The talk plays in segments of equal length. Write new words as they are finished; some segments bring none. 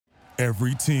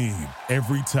Every team,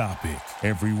 every topic,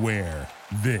 everywhere.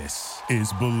 This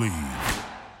is Believe.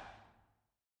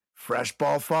 Fresh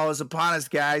ball fall is upon us,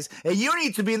 guys, and you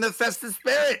need to be in the festive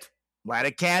spirit. Light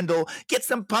a candle, get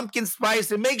some pumpkin spice,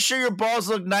 and make sure your balls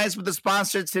look nice with the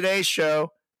sponsor of today's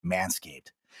show, Manscaped.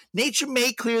 Nature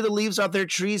may clear the leaves off their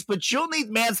trees, but you'll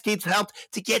need Manscaped's help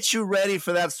to get you ready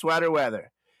for that sweater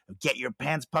weather. Get your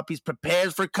pants puppies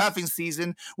prepared for cuffing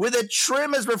season with a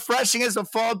trim as refreshing as a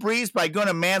fall breeze by going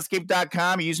to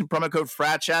manscaped.com and using promo code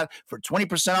FRATCHAT for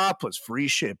 20% off plus free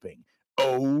shipping.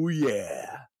 Oh,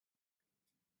 yeah.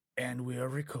 And we are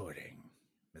recording,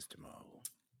 Mr. Mo.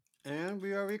 And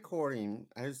we are recording.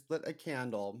 I just lit a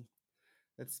candle.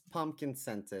 It's pumpkin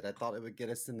scented. I thought it would get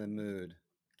us in the mood.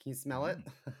 Can you smell it?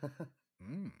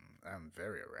 I'm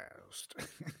very aroused.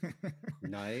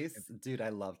 Nice. Dude, I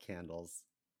love candles.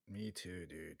 Me too,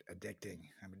 dude. Addicting.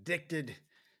 I'm addicted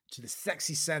to the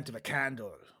sexy scent of a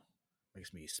candle.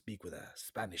 Makes me speak with a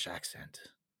Spanish accent.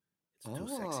 It's too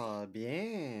sexy. Oh,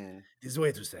 bien. It's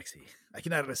way too sexy. I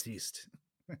cannot resist.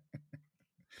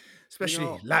 Especially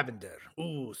You know- lavender.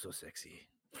 Ooh, so sexy.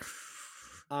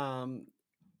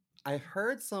 I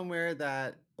heard somewhere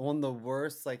that one of the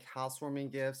worst housewarming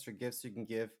gifts or gifts you can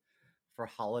give for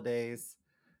holidays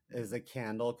is a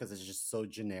candle because it's just so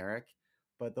generic.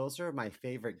 But those are my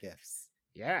favorite gifts.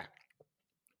 Yeah.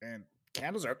 And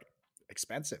candles are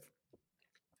expensive.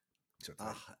 So it's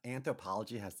like,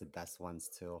 Anthropology has the best ones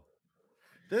too.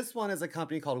 This one is a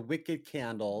company called Wicked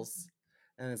Candles,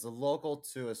 and it's a local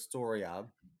to Astoria.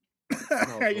 Smells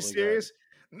are really you good. serious?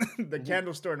 The Mhm.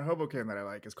 candle store in Hoboken that I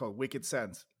like is called Wicked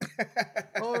Scents.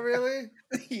 Oh, really?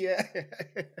 Yeah.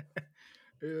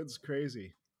 It's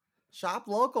crazy. Shop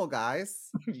local, guys.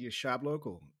 You shop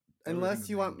local. Unless Everything's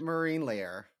you want named. marine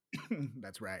layer.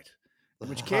 That's right. In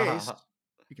which case,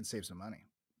 you can save some money.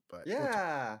 But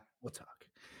Yeah. we'll talk.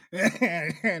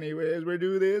 Anyways, we'll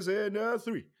do this in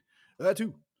 3,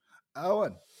 2,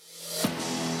 1.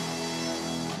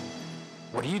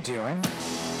 What are you doing?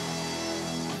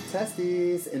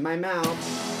 Testes in my mouth.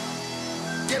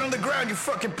 Get on the ground, you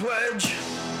fucking pledge.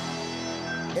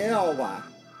 Ew.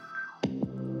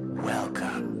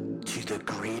 Welcome to the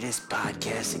greatest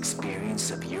podcast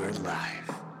experience of your life.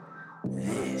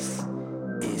 This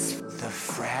is the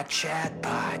Frat Chat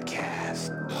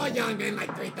Podcast. All young men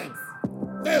like three things.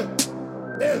 Food,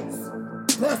 booze,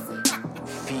 pussy.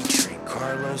 Featuring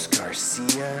Carlos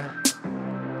Garcia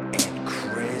and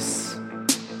Chris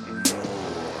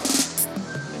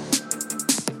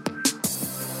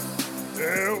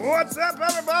What's up,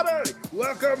 everybody?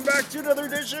 Welcome back to another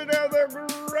edition of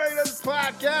the greatest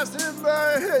podcast in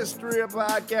the history of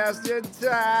podcasting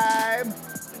time.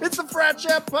 It's the Frat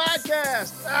Chat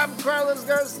Podcast. I'm Carlos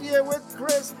Garcia with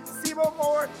Chris Simo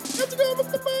Moore. How's it going,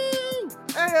 Mr. Moon?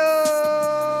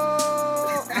 Heyo!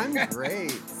 I'm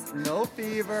great. No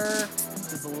fever,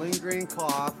 just a lingering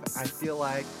cough. I feel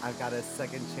like I've got a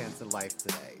second chance in life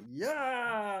today.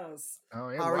 Yes! Oh,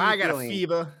 yeah. How are Well, I you got feeling? a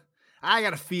fever. I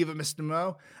got a fever, Mr.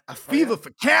 Mo. A fever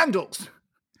for candles.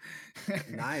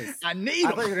 Nice. I need I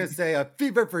thought you were going to say a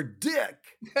fever for dick.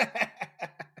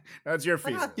 That's your Why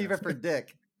fever. not fever for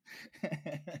dick?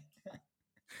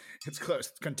 It's close.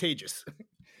 It's contagious.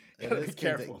 It Gotta is be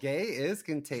careful. Gay is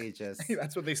contagious.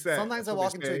 That's what they say. Sometimes That's I what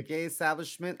walk they into a say. gay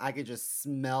establishment, I could just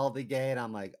smell the gay, and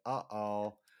I'm like,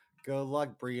 uh-oh. Good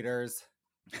luck, breeders.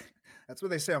 That's what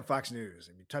they say on Fox News.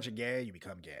 If you touch a gay, you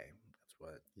become gay.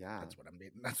 Yeah.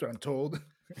 That's what I'm told.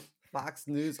 Fox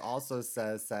News also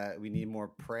says that we need more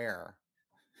prayer.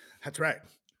 That's right.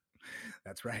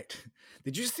 That's right.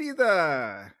 Did you see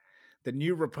the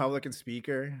new Republican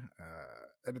speaker?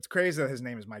 And it's crazy that his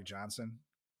name is Mike Johnson,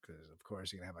 because of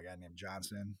course you're gonna have a guy named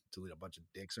Johnson to lead a bunch of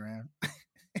dicks around.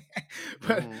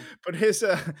 but his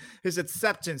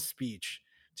acceptance speech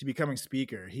to becoming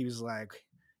speaker, he was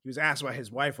asked why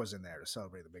his wife was in there to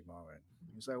celebrate the big moment.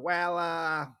 He was like,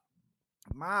 well,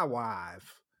 my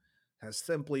wife has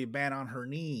simply been on her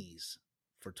knees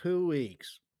for 2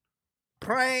 weeks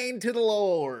praying to the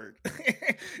Lord.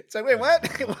 It's like, wait, what?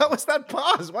 What was that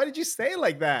pause? Why did you say it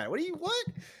like that? What?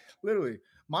 Literally,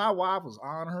 my wife was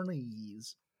on her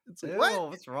knees. It's like, Ew, what?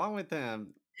 what's wrong with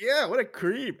him? Yeah, what a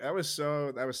creep. That was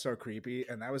so creepy.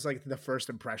 And that was like the first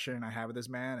impression I have of this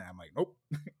man. And I'm like, nope.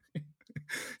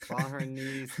 On her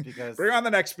knees because Bring on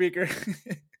the next speaker.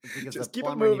 because Just the keep it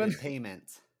plumber needed moving. payment.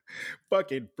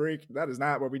 Fucking freak. That is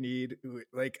not what we need.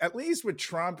 Like, at least with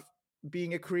Trump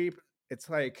being a creep, it's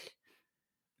like,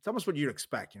 it's almost what you'd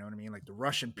expect. You know what I mean? Like the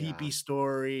Russian pee-pee Yeah.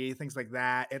 story, things like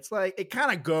that. It's like, it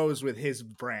kind of goes with his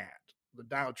brand, the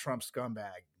Donald Trump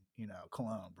scumbag,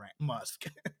 cologne brand, Musk.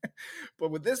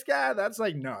 But with this guy, that's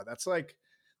like, no, that's like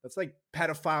That's like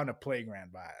pedophile in a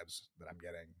playground vibes that I'm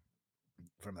getting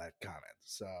from that comment.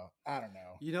 So I don't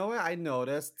know. You know what I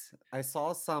noticed? I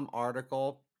saw some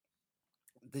article.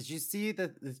 Did you see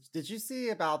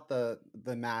about the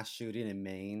mass shooting in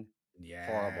Maine? Yeah.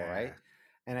 Horrible, right?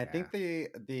 And I think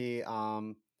the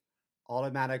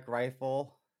automatic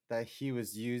rifle that he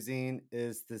was using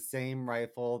is the same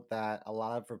rifle that a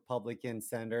lot of Republican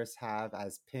senators have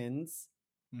as pins.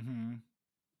 Mm-hmm.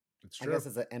 It's I true. guess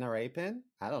it's an NRA pin.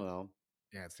 I don't know.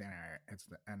 Yeah, it's the NRA. It's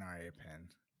the NRA pin,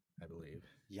 I believe.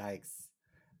 Yikes.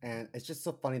 And it's just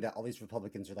so funny that all these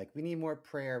Republicans are like, we need more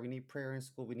prayer. We need prayer in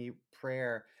school. We need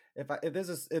prayer. If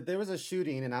there was a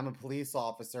shooting and I'm a police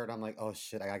officer and I'm like, oh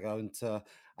shit, I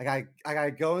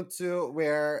gotta go into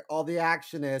where all the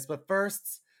action is. But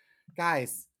first,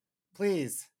 guys,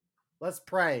 please, let's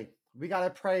pray. We gotta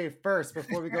pray first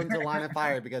before we go into the line of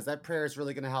fire, because that prayer is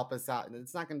really gonna help us out, and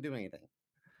it's not gonna do anything.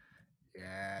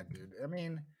 Yeah, dude. I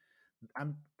mean,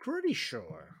 I'm pretty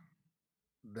sure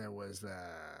there was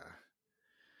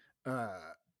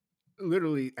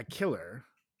literally a killer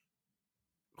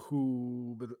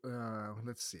who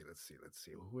let's see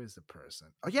who is the person.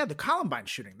 Oh yeah, the Columbine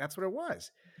shooting. That's what it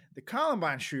was. The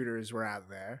Columbine shooters were out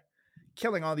there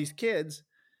killing all these kids,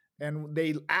 and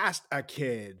they asked a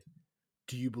kid,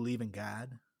 do you believe in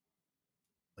God?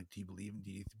 Like,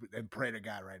 and pray to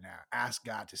God right now. Ask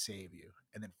God to save you.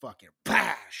 And then fucking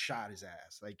shot his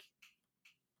ass. Like,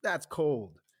 that's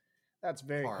cold. That's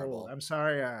very Horrible. cold. I'm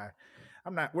sorry.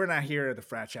 We're not here at the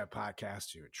Frat Chat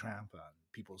podcast to tramp on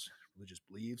people's religious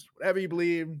beliefs. Whatever you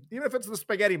believe, even if it's the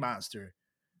spaghetti monster,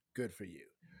 good for you.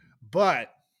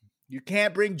 But you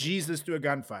can't bring Jesus to a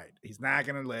gunfight. He's not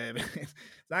going to live. It's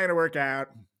not going to work out.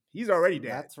 He's already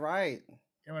dead. That's right.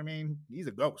 You know what I mean? He's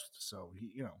a ghost. So,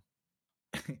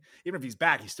 even if he's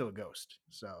back, he's still a ghost.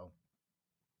 So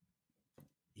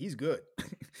he's good.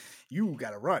 You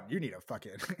got to run. You need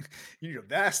you need a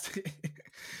vest.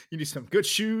 You need some good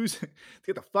shoes to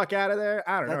get the fuck out of there.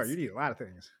 I don't know. You need a lot of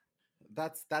things.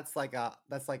 That's like a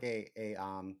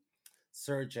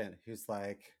surgeon who's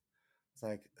like, it's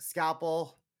like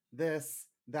scalpel, this,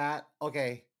 that.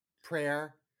 Okay,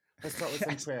 prayer. Let's start with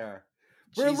some prayer.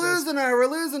 We're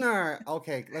losing her.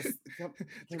 Okay,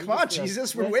 come on,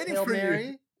 Jesus. We're waiting for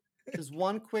you. Just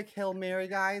one quick Hail Mary,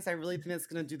 guys. I really think it's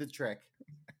gonna do the trick.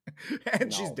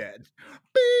 And she's dead.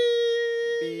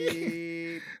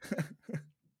 Beep.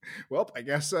 Well, I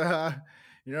guess it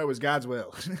was God's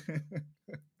will.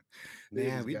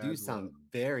 Man, we do sound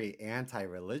very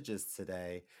anti-religious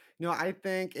today. I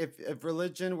think if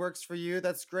religion works for you,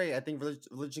 that's great. I think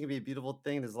religion can be a beautiful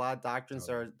thing. There's a lot of doctrines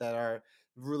that are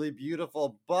really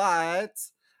beautiful, but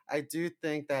I do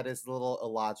think that it's a little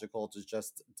illogical to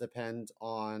just depend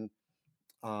on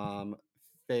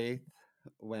faith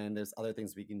when there's other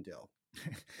things we can do.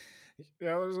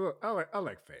 I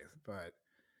like faith, but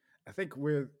I think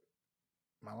with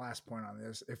my last point on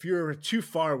this, if you're too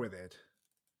far with it,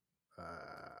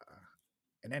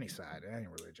 in any side, in any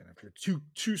religion, if you're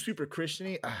too super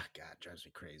Christian-y, God, drives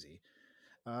me crazy.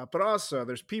 But also,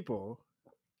 there's people,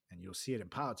 and you'll see it in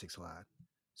politics a lot.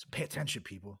 So pay attention,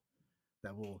 people,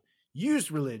 that will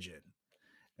use religion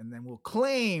and then will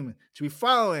claim to be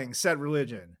following said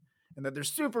religion and that they're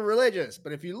super religious.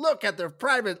 But if you look at their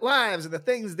private lives and the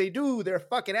things they do, they're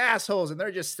fucking assholes, and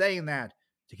they're just saying that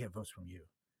to get votes from you.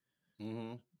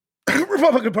 Mm-hmm.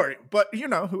 Republican Party. But I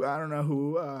don't know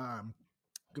who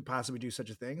could possibly do such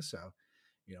a thing. So,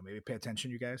 maybe pay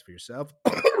attention, you guys, for yourself.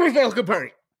 Republican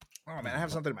Party. Oh man, I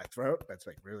have something in my throat that's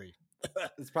like really.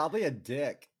 It's probably a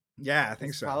dick. Yeah, I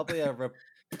think so. Probably a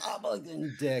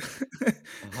Republican dick.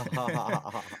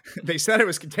 They said it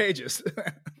was contagious.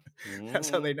 That's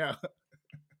how they know.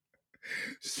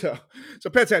 So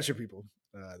pay attention, people.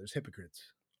 There's hypocrites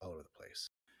all over the place.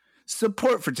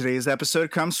 Support for today's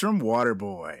episode comes from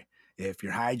Waterboy. If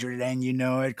you're hydrated and you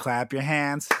know it, clap your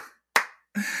hands.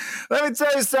 Let me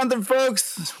tell you something,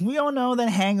 folks. We all know that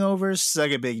hangovers suck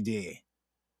a big D.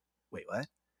 Wait, what?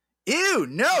 Ew,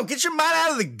 no, get your mind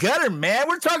out of the gutter, man.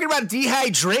 We're talking about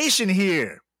dehydration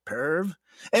here, perv.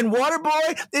 And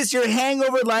Waterboy is your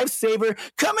hangover lifesaver,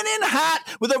 coming in hot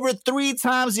with over 3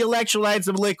 times the electrolytes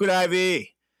of Liquid IV.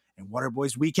 And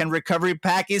Waterboy's Weekend Recovery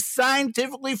Pack is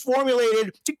scientifically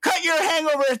formulated to cut your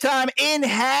hangover time in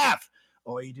half.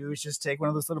 All you do is just take one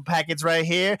of those little packets right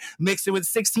here, mix it with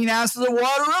 16 ounces of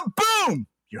water, and boom,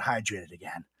 you're hydrated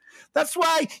again. That's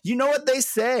why, you know what they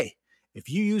say. If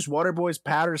you use Waterboy's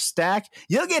powder stack,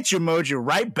 you'll get your mojo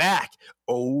right back.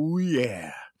 Oh,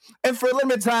 yeah. And for a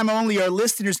limited time only, our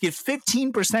listeners get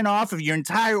 15% off of your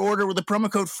entire order with the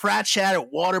promo code FRATCHAT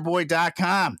at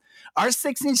waterboy.com. Our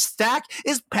 6-inch stack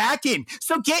is packing,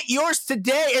 so get yours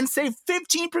today and save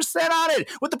 15% on it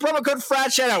with the promo code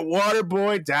FRATCHAT at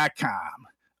waterboy.com.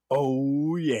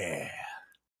 Oh, yeah.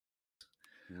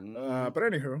 But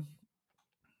anywho,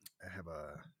 I have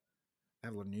a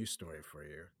little news story for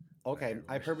you. Okay,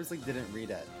 I purposely didn't read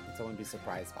it, so I wouldn't be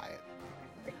surprised by it.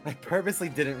 I purposely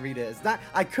didn't read it. It's not.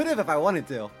 I could have if I wanted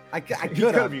to. I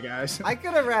could have. You guys. I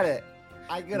could have read it.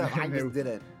 I could have. I just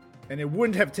didn't. And it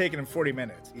wouldn't have taken him 40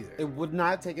 minutes either. It would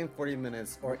not have taken 40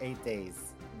 minutes or 8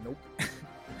 days. Nope.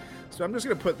 So I'm just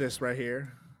gonna put this right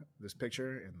here, this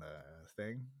picture in the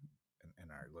thing,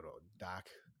 in our little doc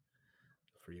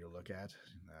for you to look at.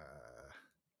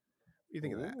 What do you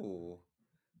think of that? Ooh.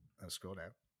 Let's scroll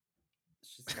down.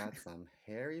 She's got some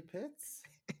hairy pits.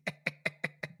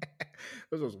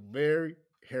 Those are very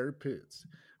hairy pits.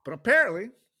 But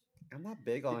apparently, I'm not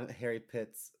big on hairy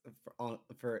pits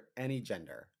for any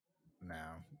gender. no,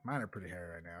 mine are pretty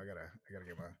hairy right now. I gotta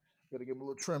give him a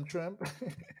little trim.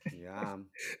 Yeah.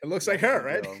 It looks like her,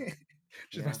 right? Deal.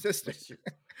 She's Yeah, my sister. she's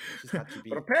got you beat.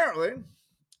 But apparently,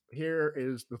 here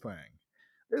is the thing.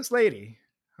 This lady,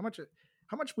 how much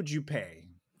would you pay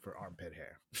for armpit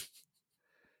hair?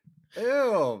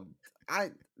 Ew.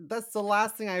 That's the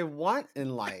last thing I want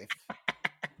in life.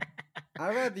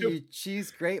 I'd rather you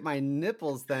cheese grate my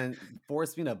nipples than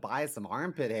force me to buy some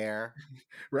armpit hair.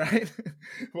 Right?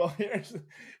 Well, here's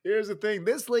the thing.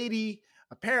 This lady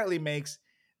apparently makes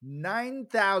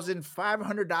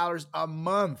 $9,500 a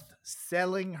month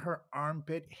selling her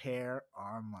armpit hair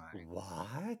online.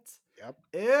 What? Yep.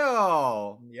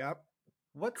 Ew. Yep.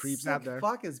 What Creeps sick out there.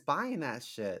 fuck is buying that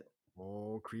shit?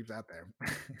 Oh, creeps out there.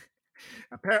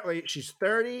 Apparently, she's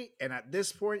 30, and at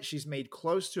this point, she's made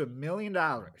close to $1 million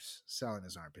selling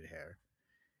this armpit hair.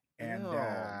 And Ew.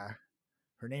 her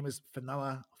name is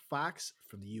Fenella Fox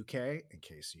from the UK, in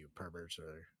case you perverts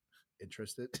are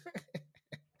interested.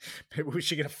 Maybe we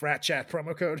should get a frat chat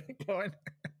promo code going.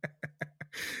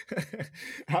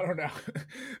 I don't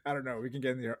know. We can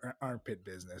get in the armpit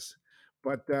business.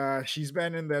 But she's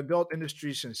been in the adult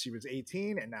industry since she was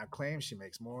 18 and now claims she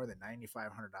makes more than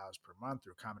 $9,500 per month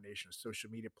through a combination of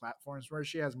social media platforms where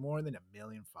she has more than 1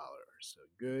 million followers. So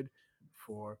good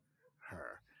for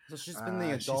her. So she's been in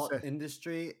the adult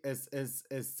industry. Is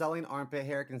selling armpit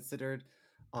hair considered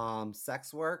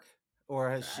sex work,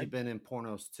 or has she been in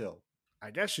pornos too?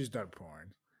 I guess she's done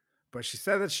porn. But she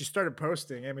said that she started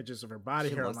posting images of her body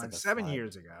hair online 7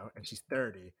 years ago, and she's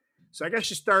 30. So I guess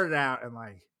she started out in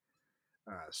like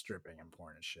stripping and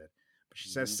porn and shit. But she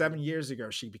says 7 years ago,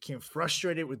 she became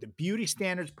frustrated with the beauty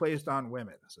standards placed on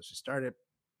women. So she started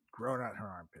growing out her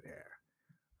armpit hair.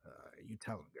 You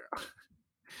tell them, girl.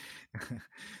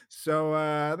 So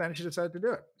then she decided to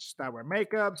do it. She stopped wearing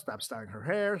makeup, stopped styling her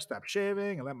hair, stopped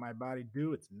shaving, and let my body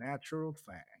do its natural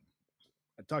thing.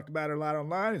 I talked about her a lot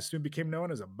online and soon became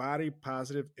known as a body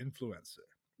positive influencer.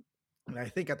 And I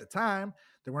think at the time,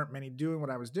 there weren't many doing what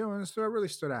I was doing, so it really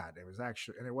stood out. It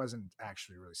wasn't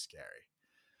actually really scary.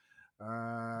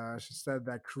 She said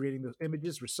that creating those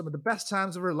images were some of the best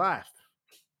times of her life.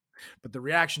 But the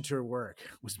reaction to her work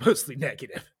was mostly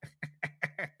negative.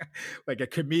 Like a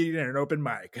comedian at an open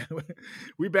mic.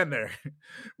 We've been there.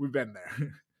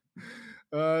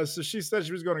 So she said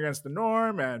she was going against the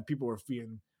norm and people were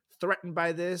feeling threatened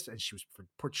by this, and she was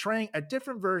portraying a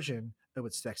different version of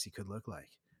what sexy could look like.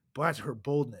 But her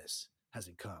boldness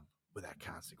hasn't come without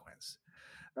consequence.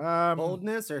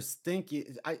 Boldness or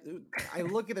stinky? I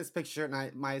look at this picture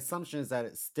and my assumption is that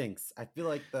it stinks. I feel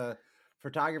like the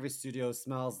photography studio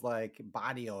smells like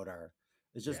body odor.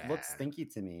 It just looks stinky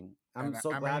to me. I'm so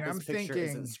glad this picture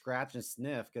isn't scratch and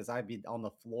sniff, because I'd be on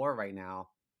the floor right now.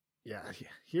 Yeah,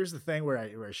 here's the thing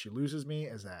where she loses me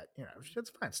is that,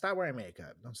 it's fine. Stop wearing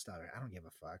makeup. Don't stop it. I don't give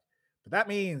a fuck. But that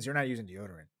means you're not using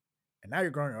deodorant. And now you're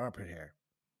growing your armpit hair.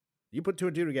 You put two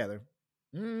and two together.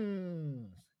 Not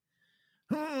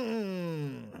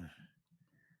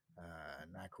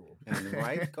cool. And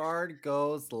right guard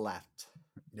goes left.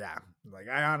 Yeah. Like,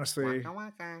 I honestly, Waka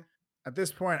waka. At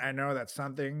this point, I know that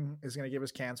something is going to give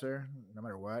us cancer, no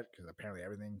matter what, because apparently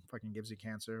everything fucking gives you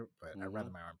cancer. But I'd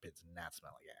rather my armpits not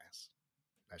smell like ass.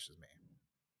 That's just me.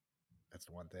 That's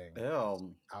the one thing.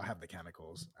 Ew. I'll have the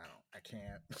chemicals. I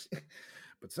can't.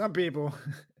 But some people,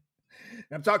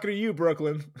 I'm talking to you,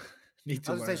 Brooklyn. Need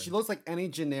to I was learn. say she looks like any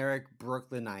generic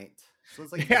Brooklynite. She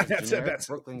looks like that's a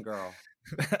Brooklyn girl.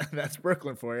 That's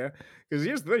Brooklyn for you. Because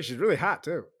here's the thing, she's really hot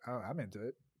too. Oh, I'm into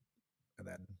it. And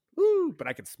then, woo! But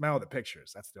I can smell the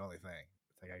pictures. That's the only thing.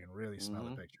 It's like I can really smell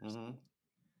the pictures.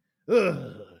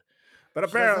 But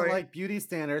She doesn't apparently, like beauty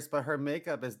standards, but her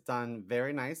makeup is done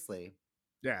very nicely.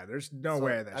 yeah, there's no So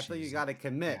way that I feel you she's got to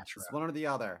commit. natural. It's one or the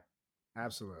other.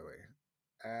 Absolutely.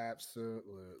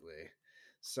 Absolutely.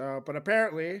 So, but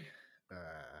apparently,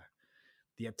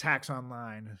 the attacks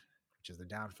online, which is the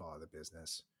downfall of the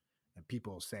business, and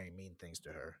people saying mean things to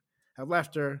her, have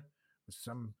left her with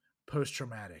some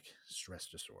post-traumatic stress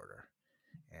disorder.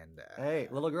 And Hey,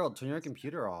 little girl, turn your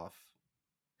computer off.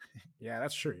 yeah,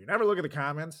 that's true. You never look at the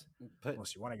comments Put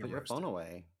unless you want to get put your roasted. phone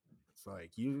away. It's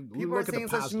like you People are look at saying the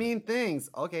such positive. mean things.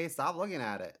 Okay, stop looking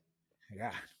at it.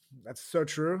 Yeah, that's so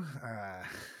true.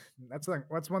 That's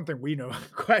one thing we know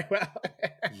quite well.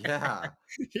 Yeah.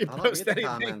 You I don't post read the anything,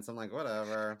 comments. I'm like,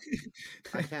 whatever.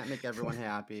 I can't make everyone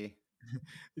happy.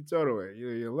 totally.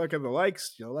 You look at the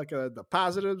likes, you look at the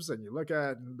positives, and you look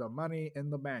at the money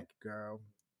in the bank, girl.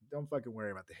 Don't fucking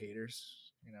worry about the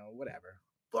haters. Whatever.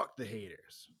 Fuck the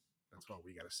haters. That's all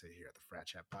we got to say here at the Frat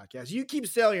Chat Podcast. You keep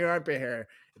selling your armpit hair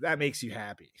if that makes you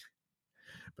happy.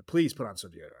 But please put on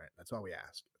some deodorant. That's all we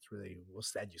ask. We'll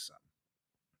send you some.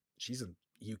 She's in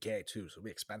UK too, so it'll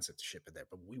be expensive to ship it there,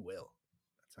 but we will.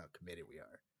 That's how committed we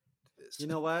are to this. You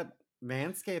know what?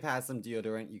 Manscaped has some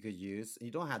deodorant you could use.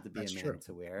 You don't have to be That's a man true.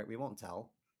 to wear it. We won't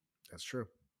tell. That's true.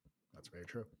 That's very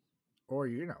true. Or,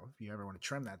 if you ever want to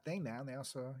trim that thing down, they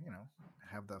also,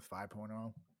 have the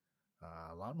 5.0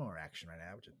 lawnmower action right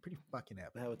now, which is pretty fucking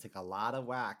epic. That would take a lot of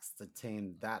wax to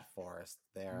tame that forest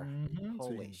there. Mhm. So you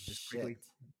Holy can just shit. quickly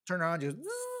turn on, just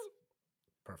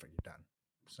perfect, you're done.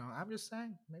 So I'm just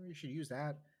saying, maybe you should use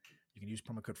that. You can use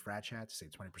promo code FRATCHAT to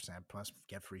save 20% plus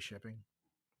get free shipping.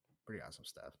 Pretty awesome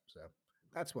stuff. So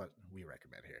that's what we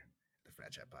recommend here at the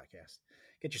Frat Chat Podcast.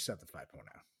 Get yourself the 5.0. You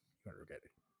won't regret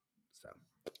it. So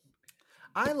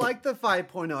I like the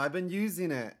 5.0. I've been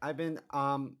using it. I've been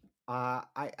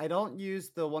I don't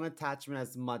use the one attachment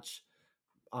as much.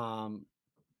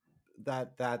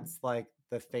 That's like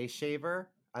the face shaver.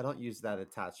 I don't use that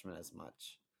attachment as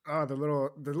much. oh, the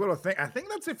little thing. I think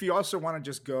that's if you also want to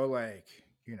just go like,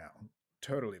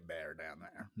 totally bare down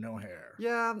there. No hair.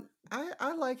 Yeah,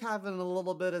 I like having a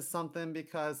little bit of something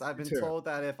because I've Me been too. told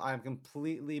that if I'm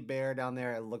completely bare down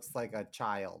there, it looks like a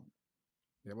child.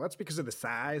 Yeah, well, that's because of the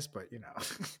size, but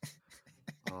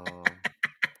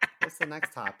What's the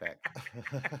next topic?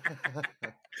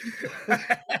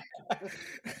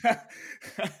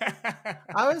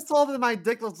 I was told that my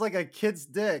dick looks like a kid's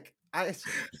dick. It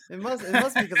must be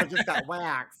because I just got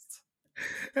waxed.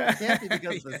 It can't be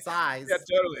because of the size. Yeah,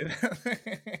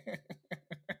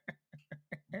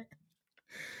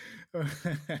 totally.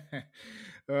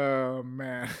 Oh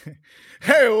man.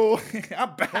 Hey,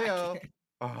 I'm back. Heyo.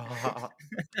 All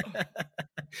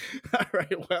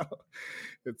right, well,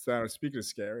 it's speaking of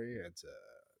scary, it's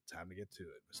time to get to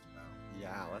it, Mr. Mel.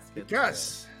 Yeah, let's get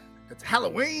Because it's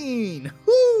Halloween.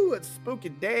 Woo! It's spooky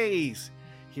days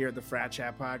here at the Frat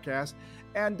Chat Podcast.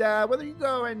 And whether you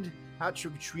go and out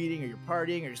trick-or-treating or you're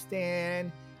partying or you're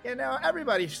staying,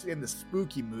 everybody's in the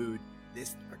spooky mood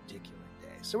this particular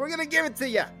day. So we're going to give it to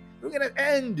you. We're going to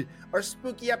end our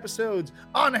spooky episodes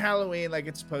on Halloween like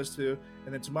it's supposed to.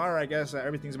 And then tomorrow, I guess,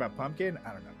 everything's about pumpkin.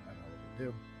 I don't know what we're going to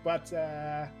do. But,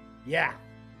 yeah,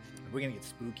 we're going to get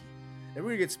spooky. And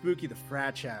we're going to get spooky the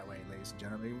Frat Chat way, ladies and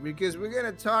gentlemen, because we're going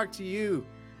to talk to you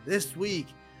this week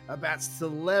about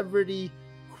celebrity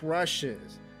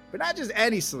crushes. But not just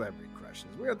any celebrity crushes.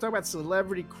 We're going to talk about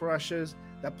celebrity crushes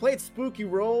that played spooky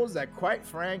roles that, quite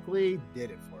frankly, did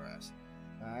it for us.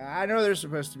 I know they're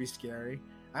supposed to be scary.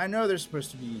 I know they're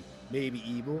supposed to be maybe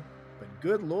evil. But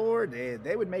good Lord,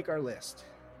 they would make our list.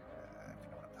 If you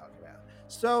know what I'm talking about.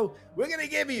 So we're going to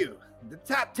give you the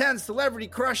top 10 celebrity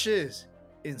crushes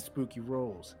in spooky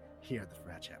roles here at the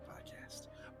Frat Chat Podcast.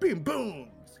 Boom, boom.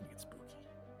 It's going to get spooky.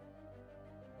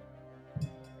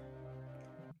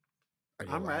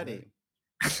 I'm ready.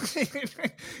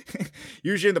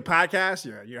 Usually in the podcast,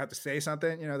 you have to say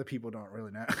something, the people don't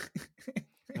really know.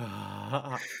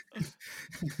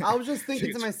 I was just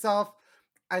thinking to myself,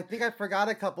 I think I forgot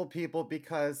a couple people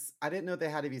because I didn't know they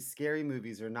had to be scary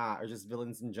movies or not, or just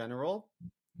villains in general.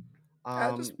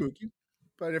 Just spooky.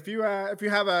 But if you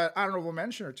have an honorable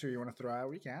mention or two you want to throw out,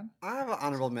 we can. I have an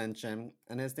honorable mention,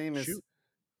 and his name is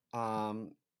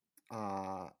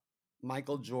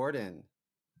Michael Jordan.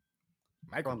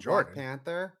 Michael from Jordan. Black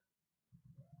Panther.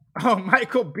 Oh,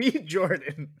 Michael B.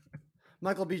 Jordan.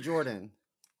 Michael B. Jordan.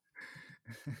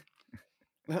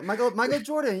 Michael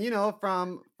Jordan,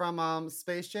 from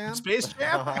Space Jam. Space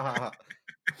Jam?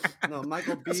 No,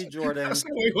 Michael B. Jordan.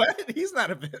 Wait, what? He's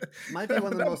not a bit. Might be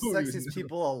one of the most sexiest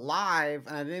people alive,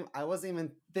 and I wasn't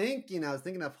even thinking. I was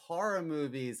thinking of horror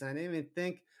movies, and I didn't even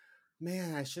think,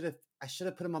 man, I should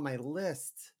have put him on my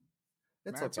list.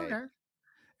 It's okay.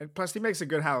 And plus, he makes a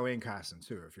good Halloween costume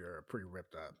too if you're pretty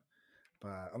ripped up.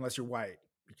 But unless you're white,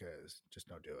 because just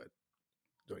don't do it.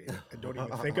 Don't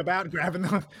even think about grabbing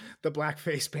the black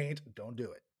face paint. Don't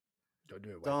do it. Don't do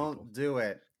it. White Don't people. do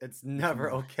it. It's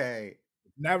never okay.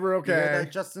 Never You hear okay.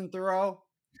 that, Justin Theroux?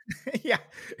 Yeah,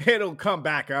 it'll come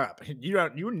back up. You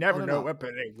never no, know no. what, but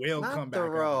it will Not come back up.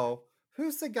 Theroux.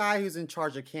 Who's the guy who's in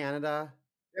charge of Canada?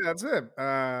 Yeah, that's it.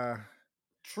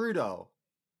 Trudeau.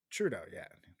 Trudeau, yeah.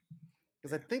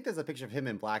 Because I think there's a picture of him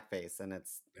in blackface, and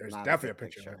There's not definitely a good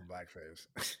picture of him in blackface.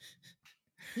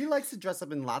 He likes to dress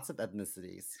up in lots of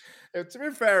ethnicities. To be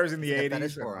fair, it was in the He's got a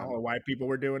fetish 80s. for And him. all the white people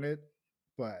were doing it,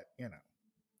 but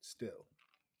still.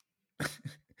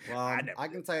 Well, I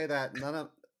can tell you that none of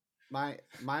my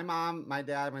mom, my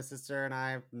dad, my sister, and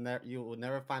I, you will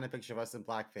never find a picture of us in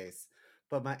blackface.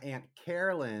 But my Aunt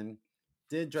Carolyn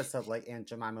did dress up like Aunt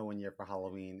Jemima one year for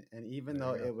Halloween. And even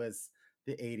though it was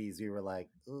the 80s, we were like,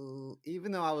 ooh,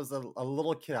 even though I was a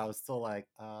little kid, I was still like,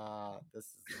 this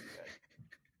isn't good.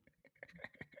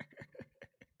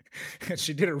 And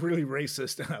she did a really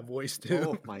racist voice too.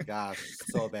 Oh my gosh,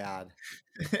 so bad.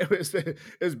 It was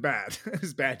bad. It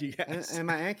was bad, you guys. And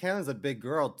my Aunt Carolyn's a big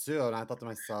girl too. And I thought to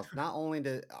myself, not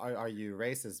only are you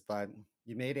racist, but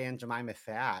you made Aunt Jemima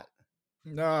fat.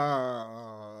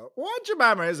 No, well,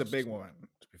 Jemima is a big woman.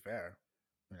 To be fair,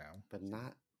 but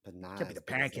not. Can't be the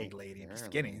pancake lady and be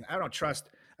skinny. I don't trust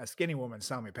a skinny woman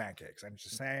selling me pancakes. I'm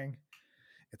just saying,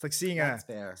 it's like seeing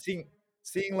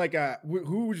seeing like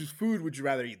whose food would you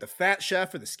rather eat, the fat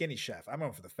chef or the skinny chef? I'm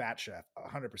going for the fat chef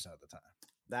 100% of the time.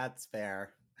 That's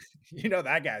fair.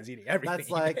 That guy's eating everything.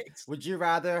 That's like, would you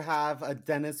rather have a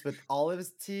dentist with all of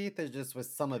his teeth or just with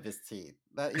some of his teeth?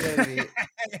 That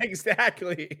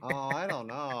Exactly. Oh, I don't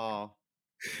know.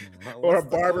 Or a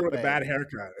barber with a bad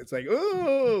haircut. It's like,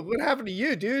 oh, what happened to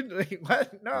you, dude? Like,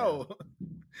 what? No.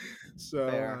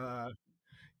 Yeah.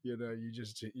 So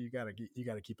you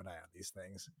gotta keep an eye on these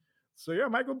things. So yeah,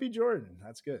 Michael B. Jordan.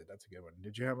 That's good. That's a good one.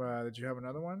 Did you have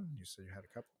another one? You said you had a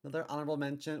couple. Another honorable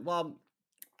mention. Well,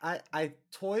 I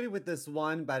toyed with this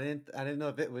one, but I didn't know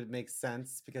if it would make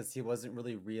sense because he wasn't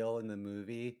really real in the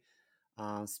movie.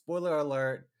 Spoiler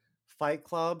alert: Fight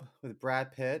Club with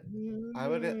Brad Pitt. I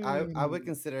would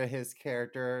consider his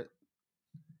character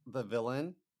the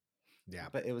villain. Yeah,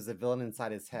 but it was a villain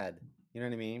inside his head. You know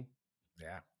what I mean?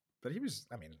 Yeah, but he was.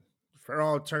 I mean, for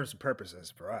all terms and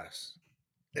purposes, for us,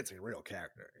 it's a real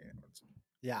character.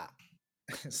 Yeah.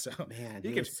 So man,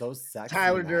 he was so sexy.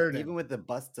 Tyler Durden, even with the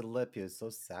busted lip, he was so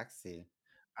sexy.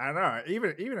 I know.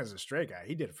 Even as a straight guy,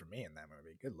 he did it for me in that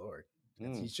movie. Good Lord,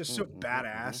 he's just so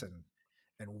badass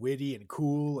and witty and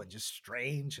cool and just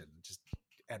strange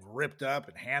and ripped up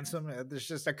and handsome. There's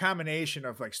just a combination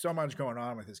of like so much going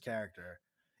on with his character.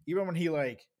 Even when he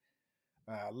like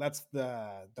lets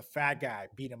the fat guy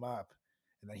beat him up,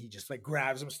 and then he just like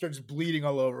grabs him, starts bleeding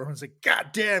all over him. It's like,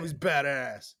 God damn, he's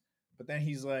badass. But then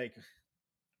he's like,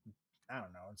 I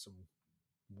don't know, in some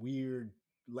weird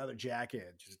leather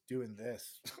jacket, just doing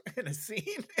this in a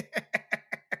scene.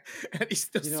 And he's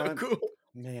still so cool.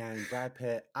 Man, Brad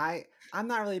Pitt. I'm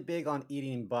not really big on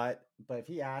eating butt, but if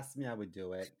he asked me, I would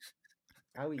do it.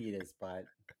 I would eat his butt.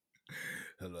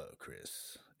 Hello,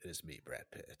 Chris. It is me, Brad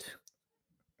Pitt.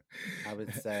 I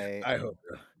would say, I hope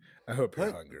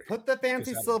you're hungry. Put the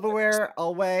fancy silverware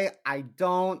away. I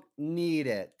don't need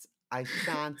it. I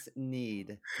shan't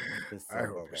need the silverware. I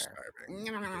hope you're starving.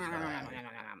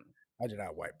 I did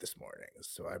not wipe this morning,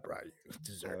 so I brought you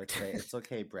dessert. I would say, it's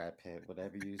okay, Brad Pitt.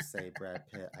 Whatever you say, Brad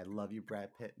Pitt. I love you,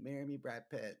 Brad Pitt. Marry me, Brad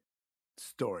Pitt.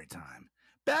 Story time.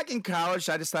 Back in college,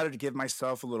 I decided to give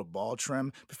myself a little ball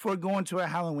trim before going to a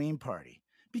Halloween party.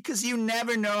 Because you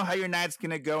never know how your night's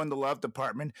going to go in the love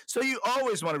department, so you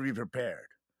always want to be prepared.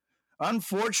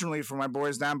 Unfortunately for my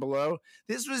boys down below,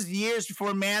 this was years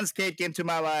before Manscaped came into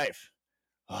my life.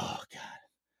 Oh, God.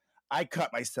 I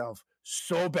cut myself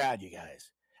so bad, you guys.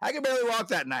 I could barely walk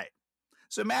that night.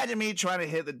 So imagine me trying to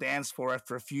hit the dance floor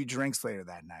after a few drinks later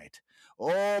that night.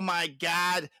 Oh, my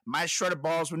God. My shredded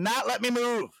balls would not let me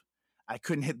move. I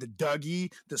couldn't hit the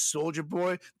Dougie, the Soldier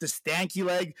Boy, the Stanky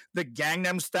Leg, the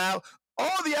Gangnam Style,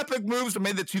 all the epic moves that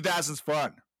made the 2000s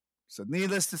fun. So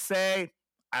needless to say,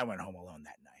 I went home alone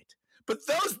that night. But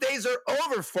those days are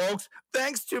over, folks,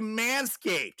 thanks to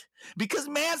Manscaped. Because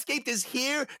Manscaped is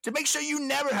here to make sure you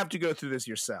never have to go through this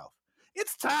yourself.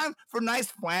 It's time for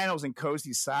nice flannels and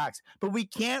cozy socks, but we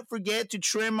can't forget to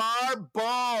trim our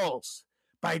balls.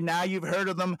 By now you've heard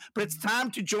of them, but it's time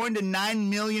to join the 9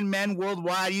 million men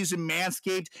worldwide using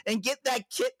Manscaped and get that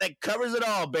kit that covers it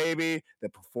all, baby. The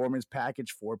Performance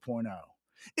Package 4.0.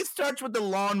 It starts with the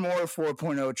Lawnmower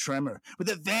 4.0 trimmer with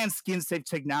advanced skin-safe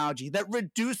technology that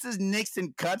reduces nicks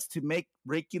and cuts to make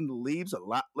raking the leaves a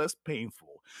lot less painful.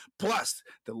 Plus,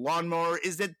 the lawnmower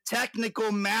is a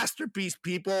technical masterpiece,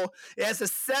 people. It has a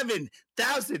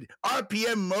 7,000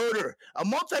 RPM motor, a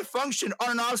multifunction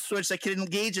on and off switch that can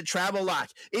engage a travel lock,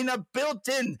 and a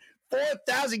built-in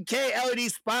 4,000K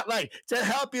LED spotlight to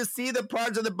help you see the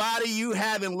parts of the body you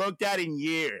haven't looked at in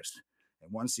years.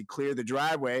 And once you clear the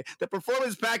driveway, the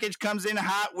performance package comes in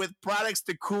hot with products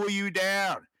to cool you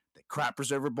down. The Crop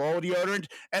Preserver Ball Deodorant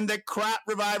and the Crop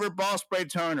Reviver Ball Spray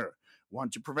Toner. One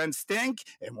to prevent stink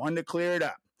and one to clear it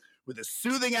up. With a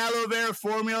soothing aloe vera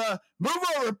formula, move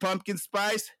over pumpkin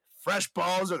spice, fresh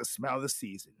balls are the smell of the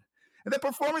season. And the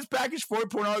Performance Package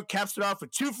 4.0 caps it off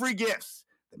with 2 free gifts.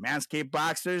 The Manscaped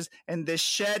Boxers and the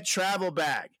Shed Travel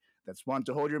Bag. That's one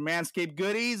to hold your Manscaped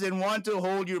goodies and one to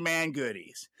hold your man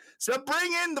goodies. So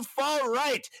bring in the fall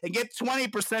right and get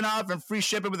 20% off and free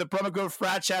shipping with the promo code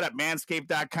FRATCHAT at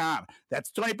manscaped.com. That's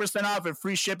 20% off and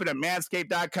free shipping at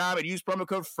manscaped.com and use promo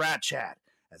code FRATCHAT.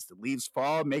 As the leaves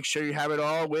fall, make sure you have it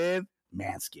all with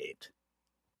Manscaped.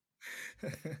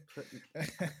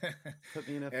 Put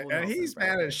me in a full And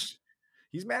Nelson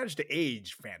he's managed to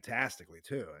age fantastically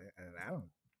too. And I don't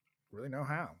really know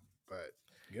how, but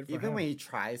good for Even him. when he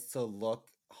tries to look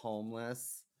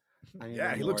homeless, I'm Yeah,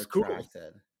 even he more looks cool.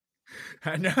 attracted.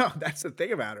 I know, that's the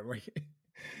thing about him. Like,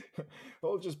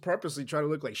 he'll just purposely try to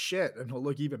look like shit, and he'll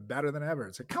look even better than ever.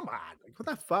 It's like, come on, like, what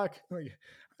the fuck? Like,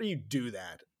 how do you do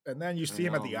that? And then you see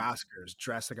him at the know. Oscars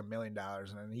dressed like $1 million,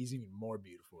 and then he's even more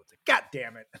beautiful. It's like, God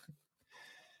damn it,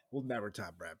 we'll never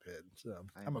top Brad Pitt. So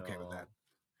I'm okay with that.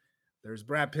 There's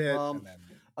Brad Pitt, and then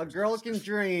A there's girl Oscars. can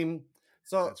dream.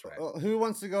 So, That's right. who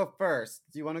wants to go first?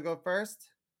 Do you want to go first?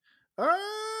 Yeah,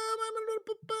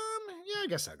 I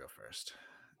guess I'll go first.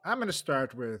 I'm going to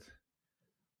start with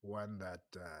one that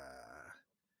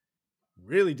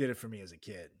really did it for me as a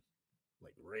kid.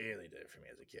 Like, really did it for me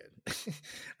as a kid.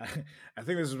 I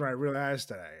think this is when I realized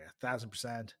that I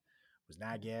 1,000% was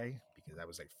not gay, because I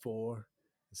was like 4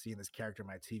 and seeing this character on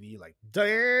my TV, like,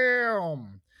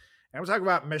 damn. And I'm talking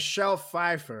about Michelle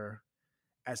Pfeiffer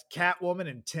as Catwoman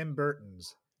in Tim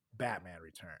Burton's Batman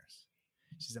Returns.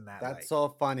 She's in that. That's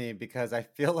so funny, because I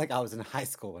feel like I was in high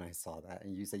school when I saw that,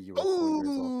 and you said you were 4 years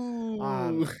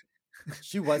old.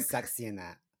 She was sexy in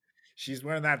that. She's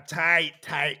wearing that tight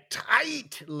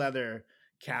leather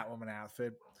Catwoman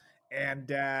outfit. And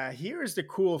here's the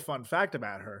cool fun fact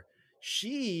about her.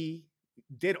 She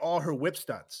did all her whip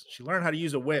stunts. She learned how to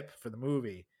use a whip for the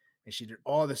movie, and she did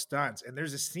all the stunts. And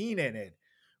there's a scene in it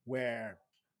where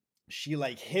she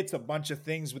like hits a bunch of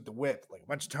things with the whip, like a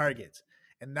bunch of targets.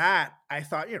 And that, I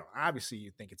thought, obviously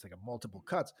you think it's like a multiple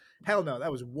cuts. Hell no,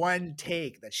 that was one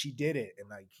take that she did it and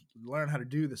like learned how to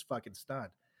do this fucking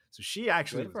stunt. So she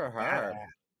actually Good for was her. badass.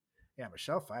 Yeah,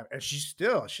 Michelle Pfeiffer. And she's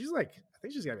like, I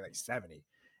think she's got to be like 70.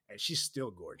 And she's still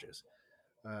gorgeous.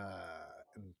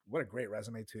 And what a great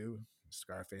resume too.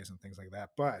 Scarface and things like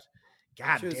that. But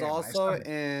God She was damn, also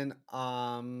in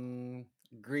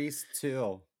Grease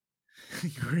 2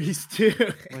 Grease too.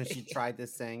 when she tried to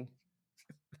sing.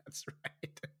 That's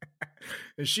right.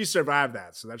 And she survived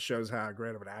that. So that shows how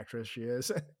great of an actress she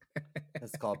is.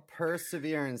 It's called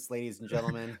Perseverance, ladies and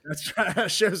gentlemen. That's right.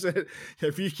 That shows that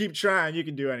if you keep trying, you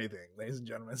can do anything, ladies and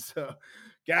gentlemen. So,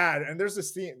 God, and there's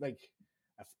this scene, like,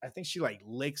 I think she like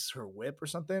licks her whip or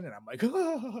something, and I'm like,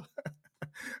 oh.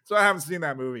 So I haven't seen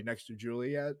that movie Next to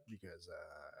Julie yet, because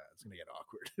it's gonna get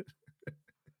awkward.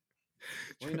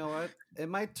 Well, you know what? It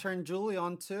might turn Julie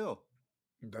on too.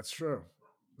 That's true.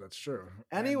 That's true.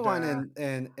 Anyone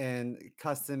in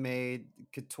custom made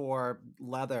couture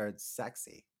leather, it's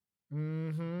sexy.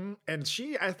 Mm-hmm. And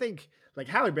she, I think, like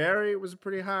Halle Berry was a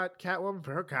pretty hot Catwoman,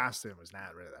 but her costume was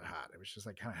not really that hot. It was just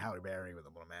like kind of Halle Berry with a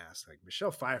little mask. Like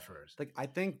Michelle Pfeiffer's. Like, I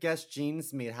think Guess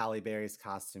Jeans made Halle Berry's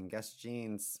costume. Guess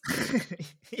Jeans.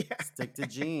 Yeah. Stick to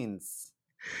jeans.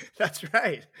 That's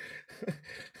right.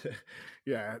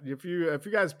 Yeah. If you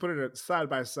guys put it side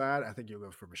by side, I think you'll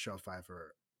go for Michelle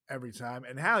Pfeiffer every time.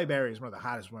 And Halle Berry is one of the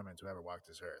hottest women to ever walk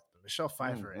this earth. But Michelle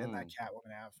Pfeiffer in that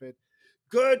Catwoman outfit,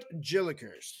 good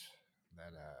Jillikers.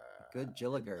 Good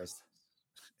Jilligers.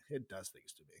 It does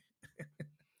things to me.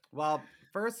 Well,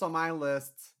 first on my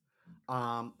list,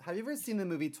 have you ever seen the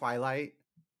movie Twilight?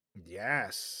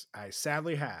 Yes, I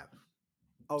sadly have.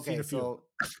 Okay, so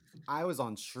I was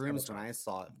on shrooms when I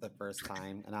saw it the first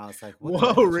time, and I was like, "Whoa, what the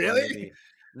heck is that really?" movie?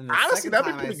 And the Honestly, second that'd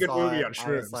be a time pretty I good saw movie it, on I was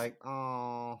shrooms. like,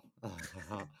 oh.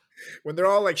 When they're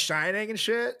all like shining and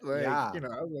shit, like, Yeah.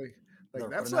 I was like They're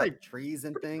that's putting up like trees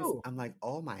and pretty things. cool. I'm like,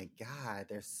 oh my god,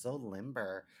 they're so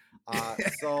limber.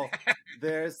 So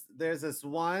there's this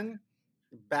one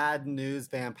bad news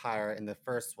vampire in the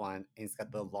first one. And he's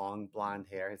got the long blonde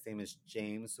hair. His name is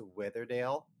James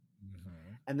Witherdale.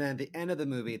 Mhm. And then at the end of the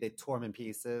movie, they tore him in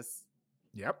pieces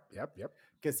Yep.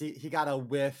 because he got a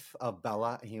whiff of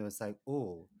Bella and he was like,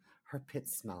 "Ooh, her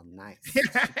pits smell nice. She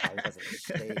probably doesn't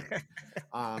shave."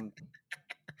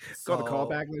 Call the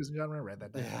callback, ladies and gentlemen. Read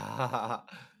that down. Yeah.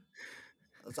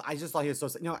 So I just thought he was so.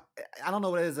 I don't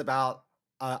know what it is about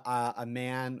a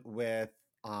man with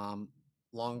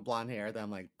long blonde hair that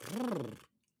I'm like.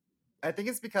 I think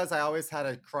it's because I always had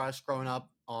a crush growing up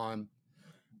on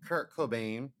Kurt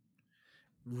Cobain.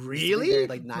 Really? Very,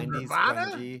 like From 90s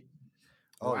Nirvana? grungy.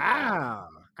 Oh, yeah. Wow.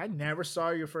 I never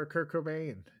saw you for a Kurt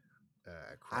Cobain.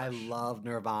 I Crush. love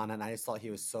Nirvana, and I just thought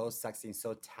he was so sexy and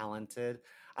so talented.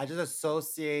 I just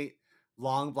associate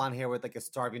long blonde hair with like a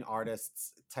starving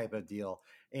artist's type of deal.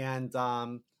 And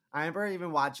I remember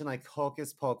even watching like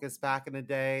Hocus Pocus back in the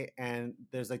day, and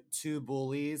there's like two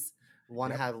bullies.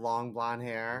 One Yep. had long blonde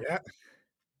hair. Yeah.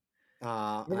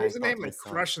 And What I was the thought name? to Like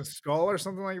myself, Crush and Skull or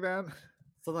something like that?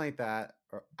 something like that,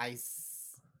 or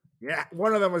Ice. Yeah.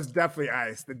 One of them was definitely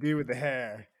Ice, the dude with the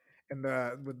hair and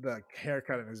with the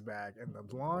haircut in his back and the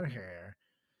blonde hair.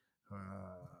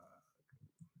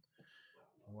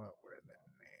 What were the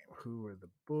name? Who were the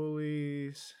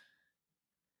bullies?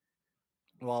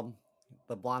 Well,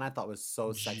 the blonde I thought was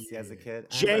so sexy as a kid.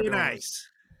 I Jay remember and everyone was- Ice.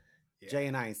 Yeah. Jay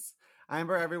and Ice. I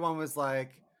remember everyone was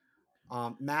like,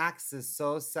 Max is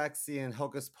so sexy in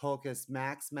Hocus Pocus.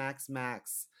 Max, Max,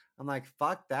 Max. I'm like,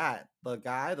 fuck that. The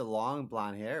guy, the long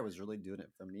blonde hair, was really doing it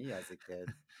for me as a kid.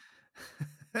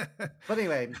 But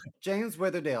anyway, James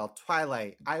Witherdale,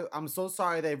 Twilight. I'm so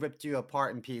sorry they ripped you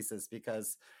apart in pieces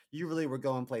because you really were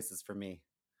going places for me.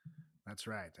 That's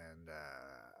right. And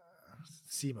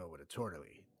Simo would have tore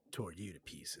you to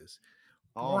pieces.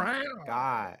 Oh my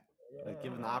God. Like,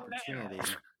 given the opportunity.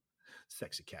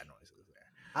 Sexy cat noises there.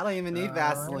 I don't even need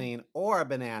Vaseline or a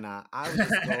banana. I would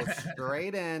just go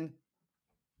straight in.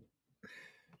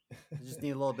 I just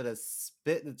need a little bit of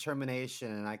spit and determination,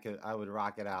 and I would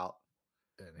rock it out.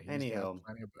 And he's got Anywho.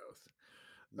 plenty of both.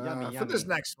 Yummy, For this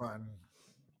yummy. next one,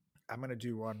 I'm gonna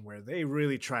do one where they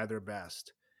really try their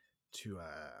best to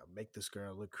make this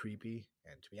girl look creepy,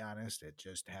 and to be honest, it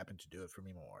just happened to do it for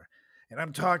me more. And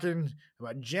I'm talking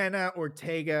about Jenna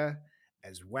Ortega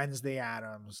as Wednesday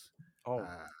Addams. Oh,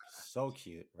 so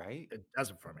cute, right? It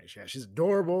does it for me. Yeah, she's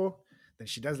adorable. Then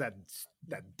she does that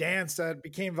dance that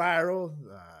became viral,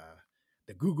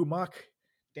 the Goo Goo Muck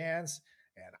dance,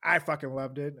 and I fucking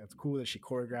loved it. It's cool that she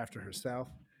choreographed it herself.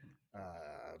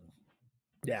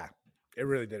 Yeah, it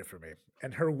really did it for me.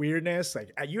 And her weirdness,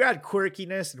 like you add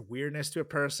quirkiness and weirdness to a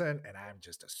person, and I'm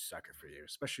just a sucker for you,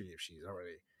 especially if she's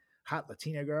already hot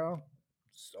Latina girl.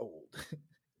 Sold.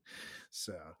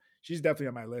 So she's definitely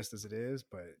on my list as it is,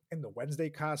 but in the Wednesday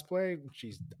cosplay,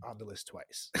 she's on the list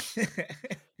twice.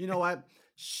 You know what?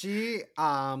 She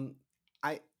I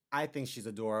think she's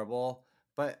adorable,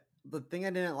 but the thing I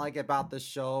didn't like about the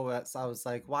show was I was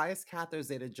like, why is Catherine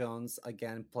Zeta-Jones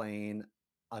again playing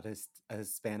a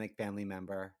Hispanic family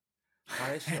member?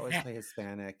 Why does she always play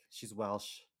Hispanic? She's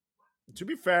Welsh. To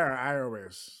be fair, I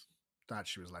always thought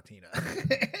she was Latina.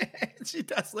 She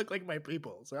does look like my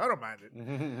people, so I don't mind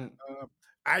it.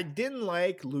 I didn't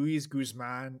like Luis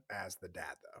Guzman as the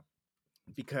dad, though,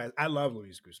 because I love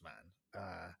Luis Guzman.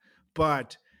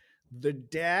 But the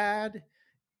dad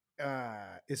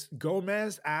is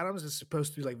Gomez Addams is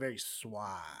supposed to be like very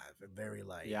suave and very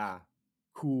like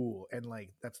cool, and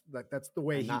like that's the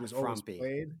way And he not was always frumpy.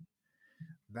 played.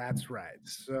 That's right.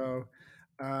 So,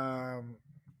 and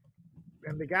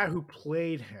the guy who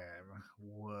played him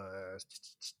was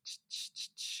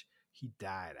he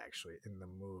died actually in the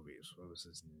movies. What was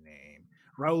his name?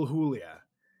 Raul Julia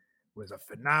was a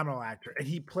phenomenal actor, and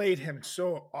he played him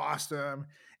so awesome.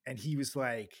 And he was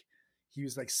like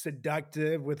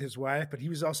seductive with his wife, but he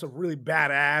was also really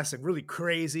badass and really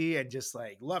crazy and just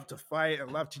like loved to fight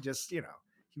and loved to just, he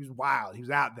was wild. He was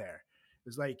out there. It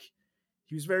was like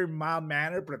he was very mild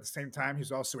mannered, but at the same time, he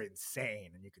was also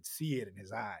insane, and you could see it in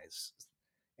his eyes.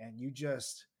 And you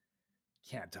just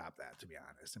can't top that, to be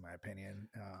honest, in my opinion.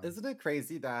 Isn't it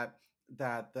crazy that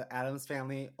the Addams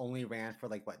Family only ran for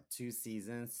like 2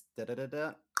 seasons?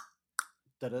 And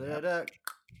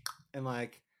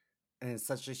it's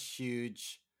such a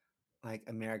huge like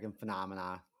American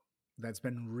phenomena that's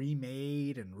been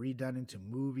remade and redone into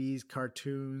movies,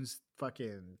 cartoons,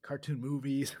 fucking cartoon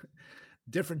movies,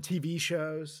 different TV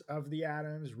shows of the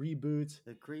Addams, reboots.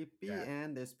 They're creepy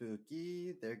and they're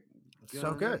spooky. They're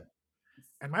so good.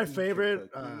 And my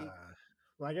favorite, well,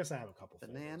 I guess I have a couple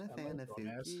Banana Fana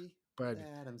Fuki. but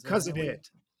Addams Cousin Family. It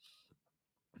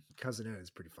is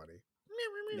pretty funny.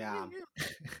 Yeah.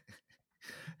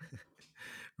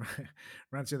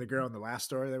 Runs into the girl in the last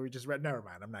story that we just read. Never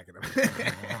mind. I'm not gonna.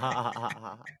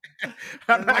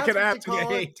 I'm And not that's gonna what have you to call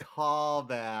a hate.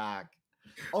 callback.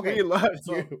 Okay, We love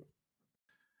so you.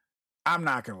 I'm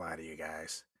not gonna lie to you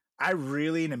guys. I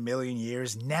really, in a million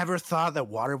years, never thought that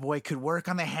Waterboy could work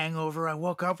on the hangover I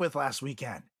woke up with last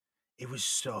weekend. It was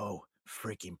so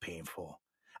freaking painful.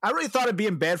 I really thought I'd be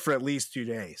in bed for at least 2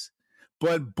 days.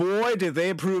 But boy, did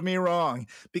they prove me wrong.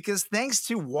 Because thanks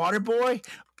to Waterboy,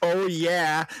 oh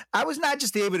yeah, I was not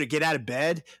just able to get out of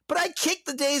bed, but I kicked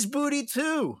the day's booty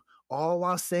too. All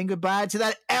while saying goodbye to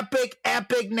that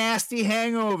epic, nasty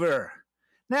hangover.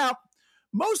 Now,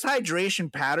 most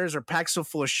hydration powders are packed so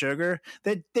full of sugar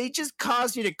that they just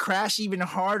cause you to crash even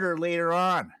harder later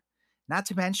on. Not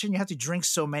to mention, you have to drink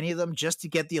so many of them just to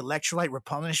get the electrolyte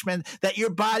replenishment that your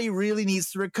body really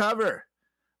needs to recover.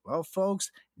 Well,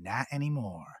 folks, not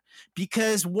anymore.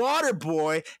 Because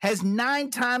Waterboy has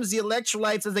 9 times the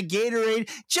electrolytes as a Gatorade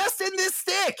just in this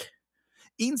stick.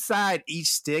 Inside each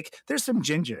stick, there's some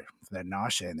ginger for that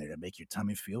nausea in there to make your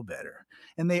tummy feel better.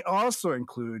 And they also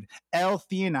include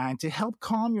L-theanine to help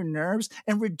calm your nerves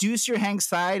and reduce your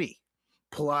anxiety.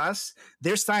 Plus,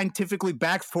 their scientifically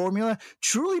backed formula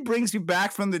truly brings you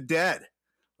back from the dead.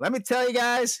 Let me tell you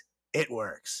guys, it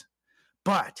works.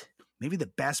 But maybe the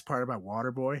best part about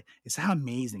Waterboy is how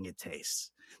amazing it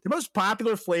tastes. The most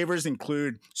popular flavors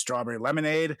include strawberry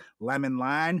lemonade, lemon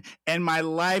lime, and my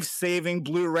life-saving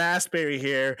blue raspberry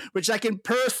here, which I can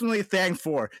personally thank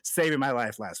for saving my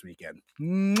life last weekend.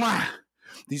 Mwah!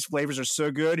 These flavors are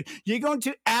so good, you're going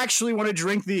to actually want to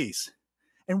drink these.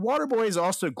 And Waterboy is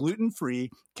also gluten-free,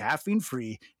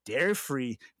 caffeine-free,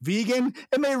 dairy-free, vegan,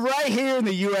 and made right here in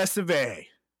the US of A.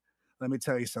 Let me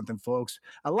tell you something, folks.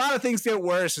 A lot of things get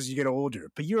worse as you get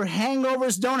older, but your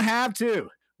hangovers don't have to.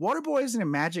 Waterboy isn't a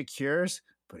magic cures,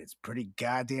 but it's pretty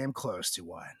goddamn close to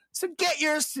one. So get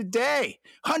yours today.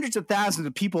 Hundreds of thousands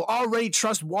of people already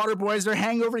trust Waterboy as their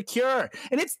hangover cure.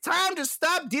 And it's time to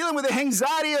stop dealing with the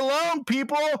anxiety alone,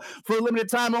 people. For a limited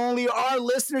time only, our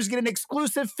listeners get an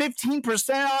exclusive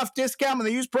 15% off discount when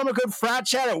they use promo code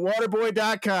FRATCHAT at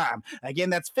waterboy.com.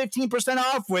 Again, that's 15%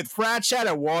 off with FRATCHAT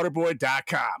at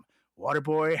waterboy.com.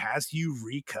 Waterboy has you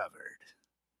recovered.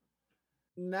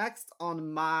 next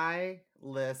on my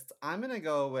list, I'm gonna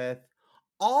go with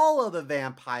all of the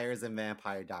vampires in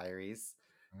Vampire Diaries.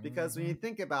 Because when you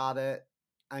think about it,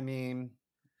 I mean,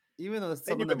 even though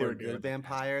some knew of what them they were were doing. good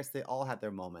vampires, they all had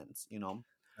their moments,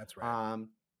 That's right.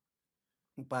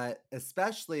 But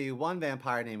especially one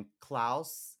vampire named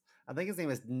Klaus. I think his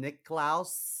name is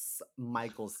Niklaus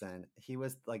Michelson. He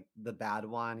was like the bad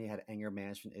one. He had anger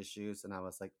management issues, and I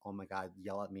was like, "Oh my god,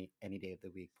 yell at me any day of the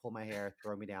week. Pull my hair,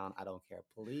 throw me down. I don't care,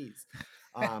 please."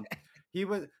 He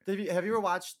was. Have you ever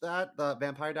watched that, the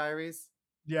Vampire Diaries?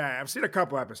 Yeah, I've seen a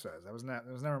couple episodes. It was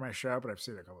never my show, but I've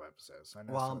seen a couple episodes. So I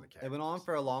know some of Well, the characters. it went on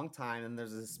for a long time, and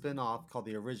there's a spin-off called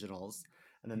The Originals,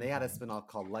 and then they had a spin-off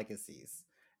called Legacies.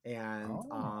 And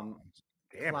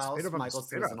damn, Klaus spin-off of a Michelson was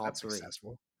spin-off. in all That's 3.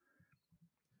 successful.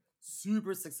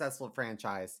 Super successful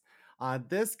franchise.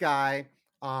 This guy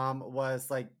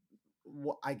was like,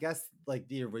 I guess like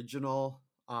the original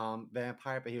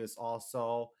vampire, but he was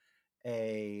also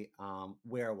a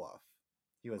werewolf.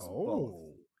 He was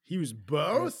both. He was And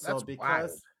both. so That's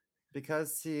wild.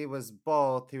 because he was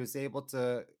both, he was able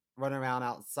to run around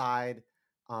outside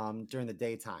during the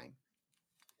daytime.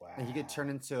 Wow. And he could turn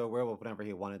into a werewolf whenever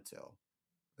he wanted to.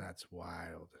 That's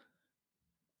wild.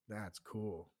 That's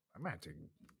cool. I might have to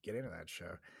get into that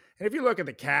show. And if you look at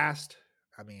the cast,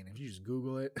 I mean, if you just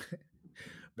Google it,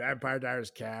 Vampire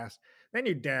Diaries cast, then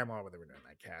you damn well what they were doing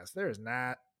that cast. There is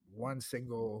not one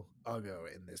single Uggo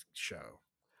in this show.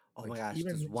 Oh my gosh,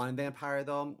 there's one vampire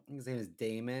though. His name is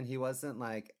Damon. He wasn't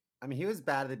like, I mean, he was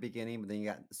bad at the beginning, but then he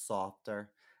got softer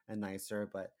and nicer.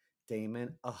 But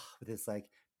Damon, with his like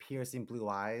piercing blue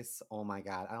eyes. Oh my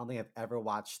god, I don't think I've ever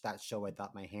watched that show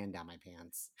without my hand down my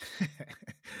pants.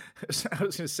 I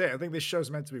was gonna say, I think this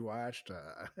show's meant to be watched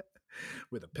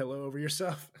with a pillow over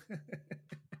yourself.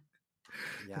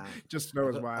 Yeah, just know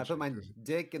watching. I put my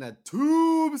dick in a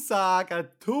tube sock, because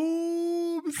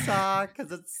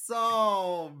it's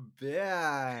so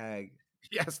big.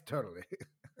 Yes, totally.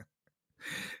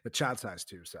 A child size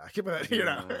tube sock, but you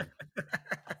know.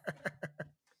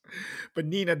 But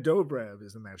Nina Dobrev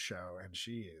is in that show, and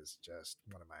she is just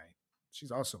she's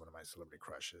also one of my celebrity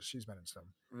crushes. She's been in some.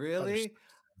 Really?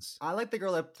 I like the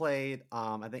girl that played,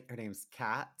 I think her name's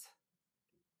Kat.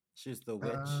 She's the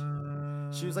witch.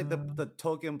 She was like the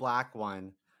token black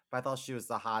one, but I thought she was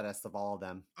the hottest of all of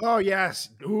them. Oh, yes.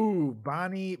 Ooh,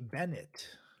 Bonnie Bennett.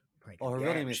 Her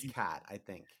real name is Kat, I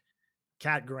think.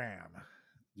 Cat Graham.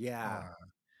 Yeah.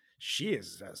 She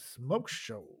is a smoke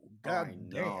show. God I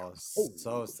damn. know.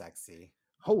 So sexy.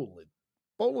 Holy.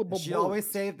 And she always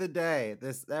saved the day.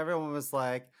 Everyone was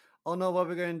like, "Oh no, what are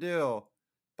we gonna do?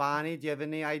 Bonnie, do you have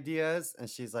any ideas?" And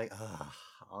she's like, "Ugh,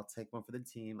 I'll take one for the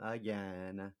team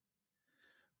again."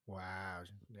 Wow.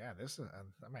 Yeah, this is,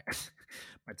 I might,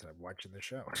 might start watching the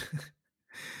show.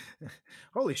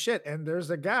 Holy shit. And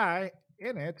there's a guy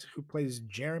in it who plays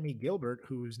Jeremy Gilbert,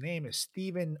 whose name is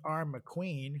Stephen R.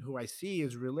 McQueen, who I see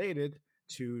is related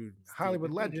to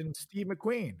Hollywood McQueen. legend Steve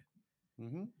McQueen.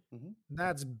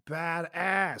 That's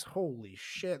badass. Holy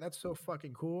shit. That's so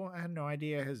fucking cool. I had no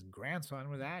idea his grandson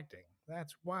was acting.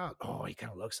 That's wild. Oh, he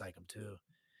kind of looks like him too.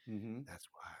 That's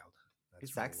wild. That's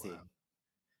He's sexy. wild.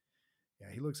 Yeah,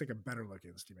 he looks like a better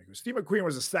looking Steve McQueen. Steve McQueen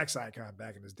was a sex icon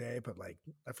back in his day, but like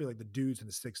I feel like the dudes in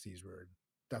the 60s were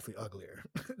definitely uglier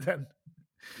than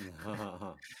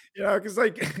you know, because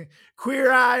like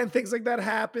Queer Eye and things like that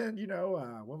happened. You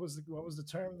know, what was the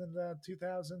term in the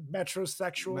 2000?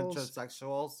 Metrosexuals.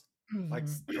 Metrosexuals. like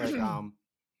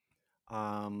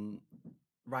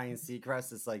Ryan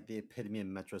Seacrest is like the epitome of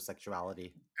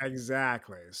metrosexuality.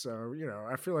 Exactly. So, you know,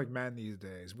 I feel like men these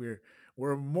days we're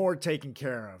more taken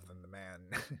care of than the man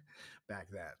back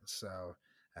then. So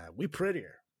we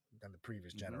prettier than the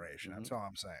previous generation. That's all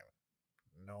I'm saying.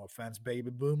 No offense, baby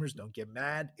boomers. Don't get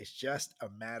mad. It's just a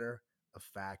matter of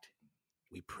fact.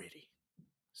 We pretty.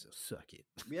 So suck it.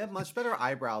 We have much better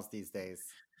eyebrows these days.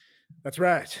 That's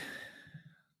right.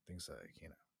 Things like, you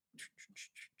know.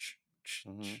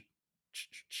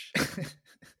 We're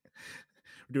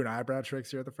doing eyebrow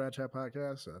tricks here at the Frat Chat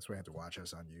Podcast, so that's why you have to watch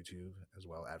us on YouTube as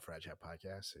well at Frat Chat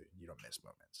Podcast, so you don't miss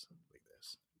moments like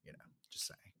this. You know, just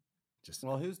saying.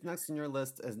 Well, who's next on your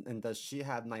list, and does she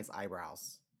have nice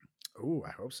eyebrows? Oh,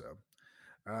 I hope so.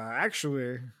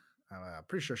 Actually, I'm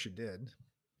pretty sure she did,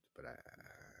 but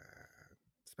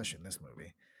especially in this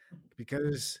movie,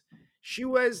 because she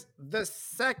was the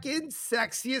second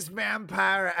sexiest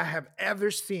vampire I have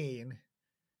ever seen,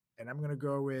 and I'm gonna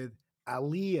go with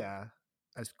Aaliyah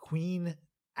as Queen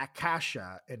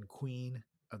Akasha and Queen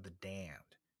of the Damned.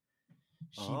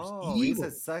 She was evil. He's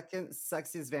the second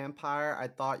sexiest vampire. I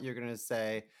thought you were gonna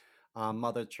say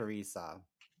Mother Teresa.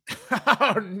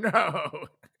 Oh no!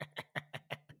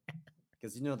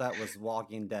 Because you know that was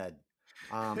Walking Dead.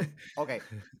 Okay,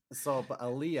 but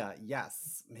Aaliyah,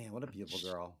 yes, man, what a beautiful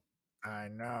girl. I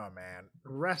know, man.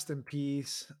 Rest in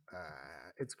peace.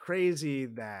 It's crazy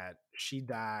that she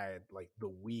died like the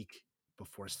week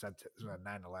before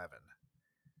 9/11,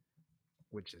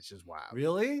 which is just wild.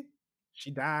 Really?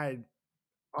 She died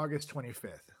August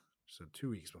 25th, so 2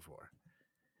 weeks before.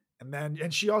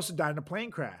 And she also died in a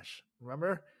plane crash,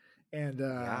 remember? And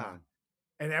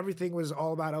and everything was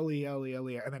all about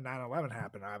Aaliyah. And then 9/11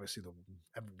 happened. Obviously,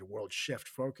 the world shift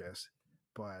focus,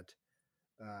 but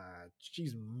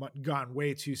she's gone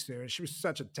way too soon. She was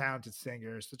such a talented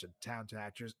singer, such a talented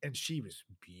actress, and she was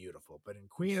beautiful. But in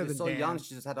Queen of the Damned, young,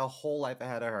 she just had a whole life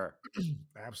ahead of her.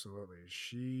 Absolutely.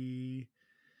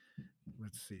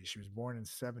 Let's see, she was born in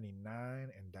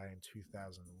 79 and died in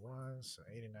 2001, so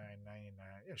 89,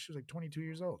 99. Yeah, she was like 22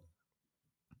 years old,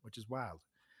 which is wild.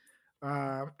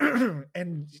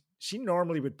 And she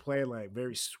normally would play like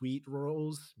very sweet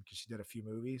roles because she did a few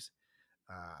movies.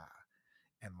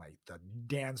 And like the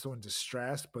damsel in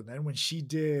distress, but then when she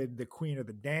did the Queen of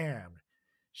the Damned,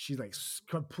 she like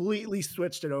completely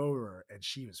switched it over, and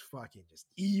she was fucking just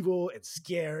evil and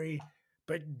scary.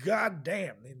 But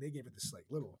goddamn, they gave it this like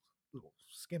little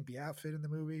skimpy outfit in the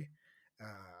movie,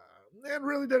 and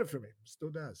really did it for me.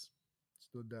 Still does.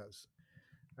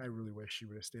 I really wish she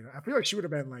would have stayed. I feel like she would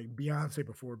have been like Beyonce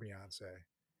before Beyonce.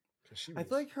 I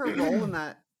feel like her role in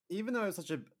that, even though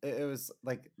it was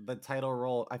like the title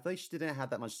role, I feel like she didn't have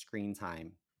that much screen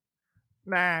time.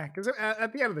 Nah, because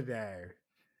at the end of the day,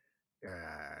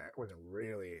 it wasn't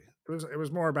really. It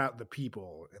was more about the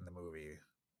people in the movie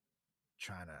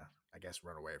trying to, I guess,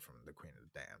 run away from the Queen of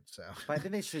the Damned. So, but I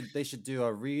think they should do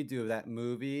a redo of that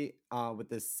movie with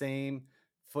the same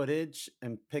footage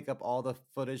and pick up all the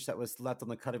footage that was left on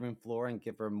the cutting room floor and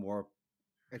give her more.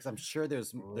 Because I'm sure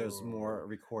there's more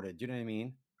recorded. Do you know what I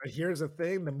mean? Here's the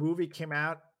thing: the movie came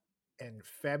out in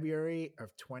February of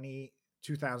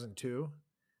 2002,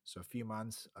 so a few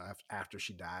months after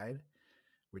she died,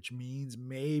 which means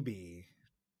maybe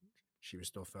she was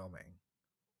still filming.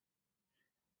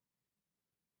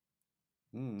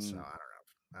 So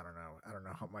I don't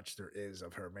know how much there is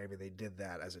of her. Maybe they did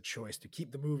that as a choice to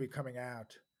keep the movie coming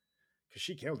out because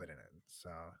she killed it in it. So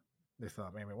they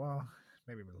thought maybe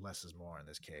less is more in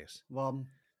this case. Well,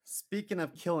 speaking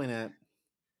of killing it,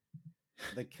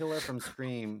 the killer from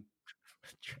Scream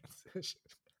Transition.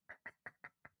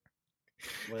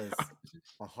 Was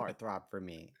a heartthrob for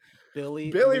me.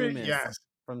 Billy Billy, Loomis yes,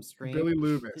 from Scream. Billy He,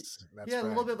 Loomis. he That's had a right.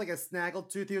 little bit like a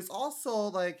snaggletooth. He was also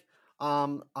like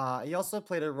he also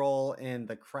played a role in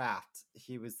The Craft.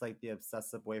 He was like the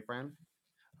obsessive boyfriend.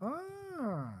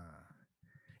 Ah.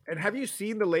 And have you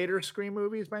seen the later Scream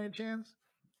movies by any chance?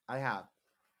 I have.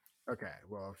 Okay,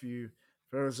 well,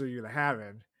 for those of you that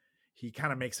haven't, he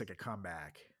kind of makes like a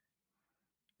comeback.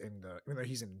 Even though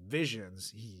he's in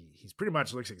Visions, he's pretty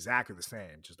much looks exactly the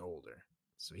same, just older.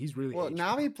 So he's really Well, aged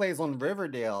now well. he plays on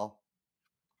Riverdale.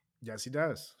 Yes, he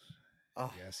does.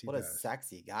 Oh, Yes, he what a does.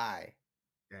 sexy guy.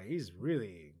 Yeah, he's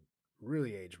really,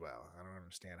 really aged well. I don't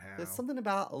understand how. There's something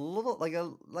about a little like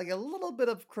a little bit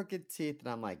of crooked teeth, and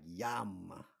I'm like,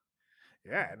 yum.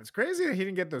 Yeah, and it's crazy that he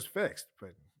didn't get those fixed, but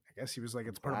I guess he was like, I'm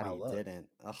it's part of glad my he look. didn't.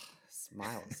 Ugh,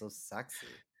 smile is so sexy.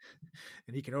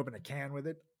 And he can open a can with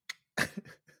it.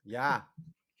 Yeah,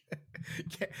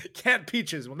 Canned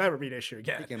peaches will never be an issue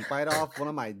again. he can bite off one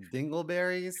of my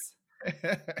dingleberries.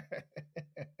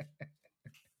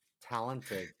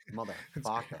 Talented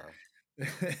motherfucker.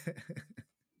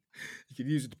 You can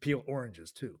use it to peel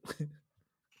oranges too.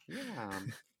 Yeah.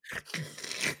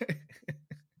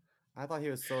 I thought he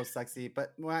was so sexy,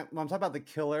 but when I'm talking about the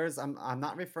killers, I'm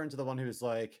not referring to the one who's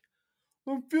like,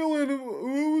 I'm feeling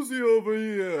woozy over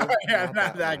here. Yeah,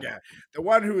 not that one. guy. The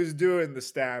one who was doing the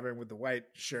stabbing with the white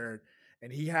shirt,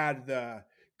 and he had the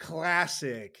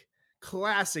classic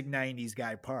 90s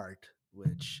guy part,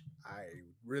 which I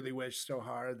really wish so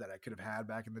hard that I could have had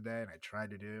back in the day, and I tried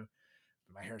to do.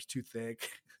 But my hair's too thick,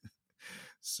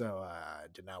 so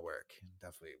it did not work.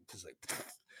 Definitely just like.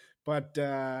 But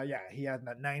yeah, he had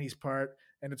that 90s part,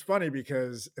 and it's funny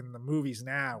because in the movies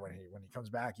now, when he comes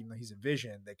back, even though he's a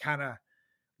Vision, they kind of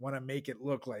want to make it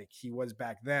look like he was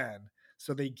back then,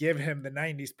 so they give him the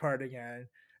 90s part again,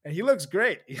 and he looks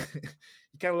great. He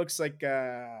kind of looks like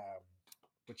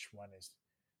which one is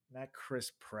not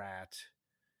Chris Pratt,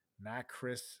 not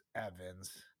Chris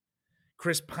Evans,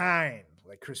 Chris Pine,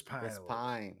 like Chris Pine. Chris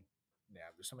Pine. Yeah,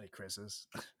 there's so many Chris's.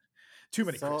 Too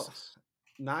many So, Chris's.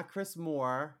 Not Chris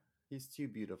Moore. He's too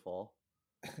beautiful.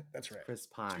 That's It's right. Chris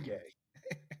Pine. Too gay.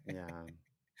 Yeah.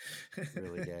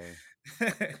 Really gay.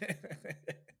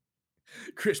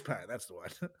 Chris Pine, that's the one.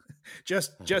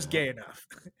 just gay enough.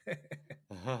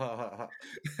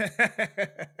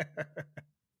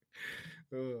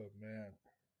 Oh man.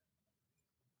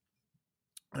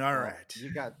 All right.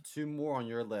 You got two more on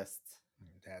your list.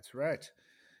 That's right.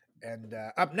 And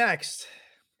up next,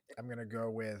 I'm gonna go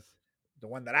with the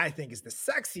one that I think is the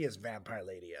sexiest vampire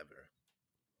lady ever.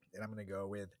 And I'm gonna go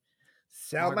with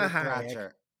Selma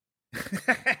Margaret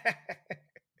Hayek.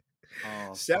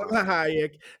 Oh, Selma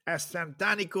Hayek as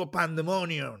Santanico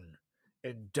Pandemonium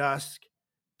in Dusk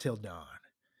Till Dawn.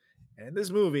 And in this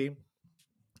movie,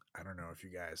 I don't know if you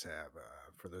guys have,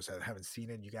 for those that haven't seen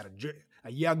it, you got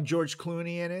a young George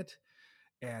Clooney in it.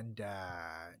 And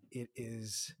it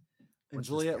is... And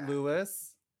Juliette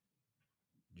Lewis.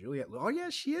 Oh, yeah,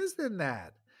 she is in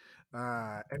that.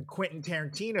 And Quentin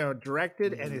Tarantino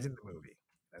directed and is in the movie.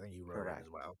 I think he wrote it as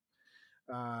well.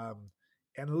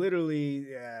 And literally,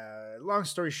 long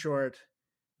story short,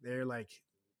 they're like,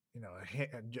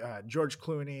 George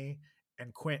Clooney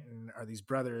and Quentin are these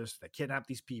brothers that kidnap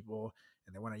these people,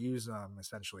 and they want to use them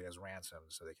essentially as ransom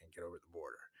so they can get over the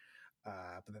border.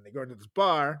 But then they go into this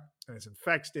bar, and it's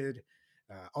infected.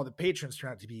 All the patrons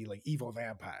turn out to be like evil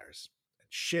vampires, and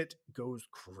shit goes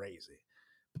crazy.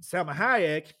 But Selma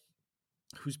Hayek,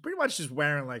 who's pretty much just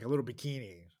wearing like a little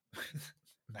bikini,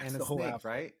 and a snake,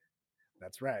 right?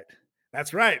 That's right.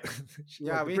 That's right.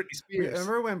 Yeah, we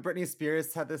remember when Britney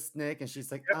Spears had this snake and she's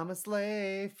like, I'm a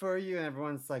slave for you. And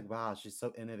everyone's like, wow, she's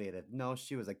so innovative. No,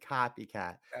 she was a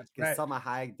copycat. That's because right. Selma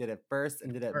Hayek did it first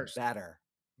and did it better.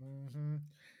 Mm-hmm.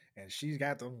 And she's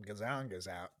got them gazongas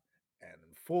out and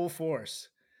in full force.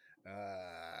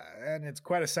 And it's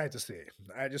quite a sight to see.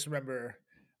 I just remember,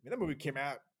 that movie came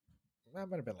out, I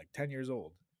might have been like 10 years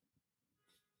old.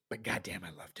 But goddamn,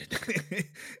 I loved it.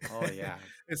 Oh, yeah.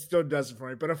 It still does it for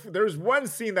me. But there's one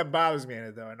scene that bothers me in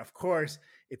it, though. And of course,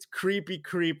 it's creepy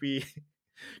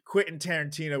Quentin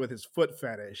Tarantino with his foot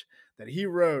fetish that he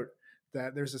wrote.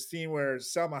 That there's a scene where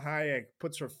Selma Hayek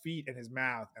puts her feet in his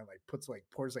mouth and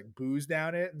pours booze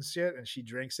down it and shit. And she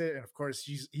drinks it. And of course,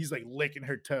 he's like licking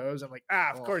her toes. I'm like,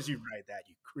 of course you write that,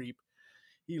 you creep.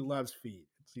 He loves feet.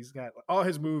 He's got all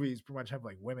his movies pretty much have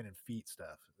like women and feet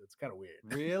stuff. It's kind of weird.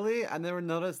 Really? I never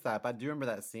noticed that, but I do remember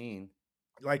that scene.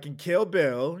 Like in Kill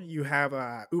Bill, you have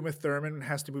Uma Thurman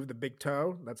has to move the big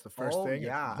toe. That's the first thing.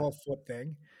 Yeah. The whole foot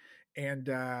thing. And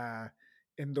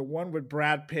in the one with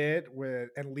Brad Pitt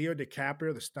and Leo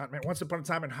DiCaprio, the stuntman. Once Upon a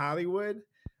Time in Hollywood,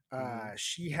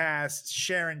 she has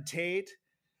Sharon Tate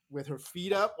with her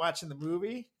feet up watching the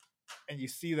movie, and you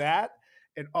see that,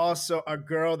 and also a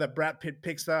girl that Brad Pitt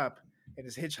picks up and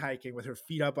is hitchhiking with her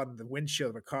feet up on the windshield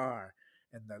of a car,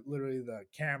 and literally the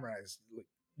camera is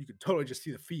you can totally just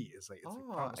see the feet. It's like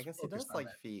I guess he does like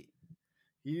feet.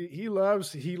 He loves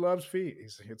feet.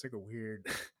 It's like a weird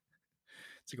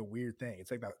it's like a weird thing. It's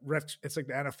like it's like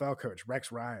the NFL coach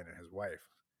Rex Ryan and his wife.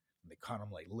 And they caught him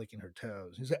like licking her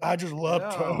toes. He's like, I just love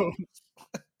toes.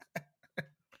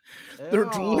 They're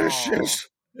delicious.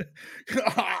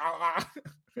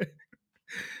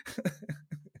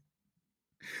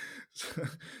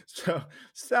 so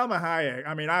Selma Hayek.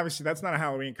 I mean, obviously that's not a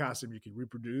Halloween costume you can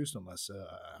reproduce unless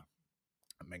I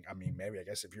mean, maybe I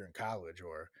guess if you're in college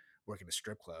or working a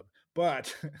strip club.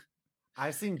 But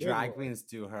I've seen drag queens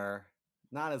do her.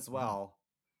 Not as well.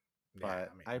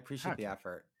 But yeah, I appreciate the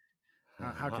effort.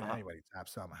 How can anybody top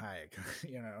Selma Hayek?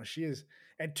 She is,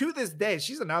 and to this day,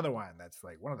 she's another one that's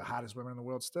like one of the hottest women in the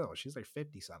world still. She's like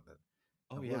 50 something.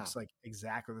 Oh, yeah. Looks like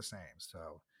exactly the same.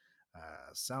 So,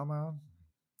 Selma,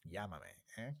 Yamame.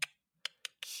 Eh?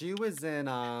 She was in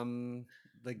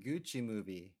the Gucci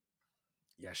movie.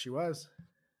 Yeah, she was.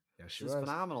 Yeah, she was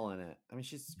phenomenal in it. I mean,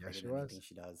 she's great in anything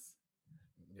she does.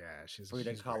 Yeah, she's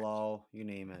Frida Kahlo, you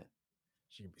name it.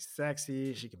 She can be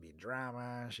sexy. She can be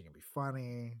drama. She can be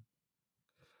funny.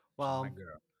 Well,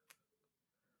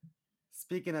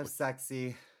 speaking of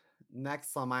sexy,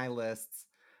 next on my list,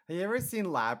 have you ever seen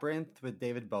Labyrinth with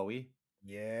David Bowie?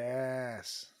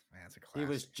 Yes, man, it's a classic. He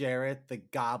was Jareth, the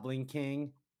Goblin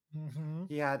King. Mm-hmm.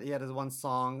 He had his one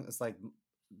song. It's like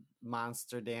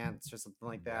Monster Dance or something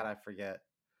like that. I forget.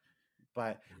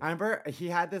 But I remember he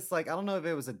had this, like, I don't know if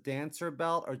it was a dancer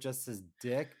belt or just his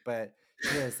dick, but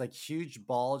he has like huge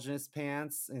bulge in his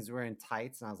pants and he's wearing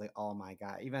tights. And I was like, oh my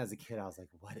God. Even as a kid, I was like,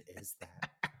 what is that?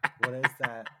 What is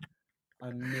that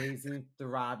amazing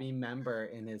throbbing member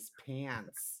in his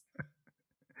pants?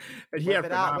 And whip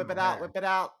it out, whip it out, whip it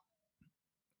out.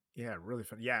 Yeah, really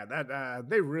fun. Yeah, that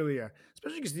they really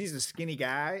especially because he's a skinny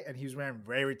guy and he was wearing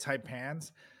very tight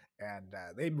pants. And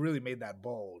they really made that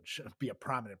bulge be a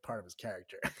prominent part of his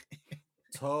character.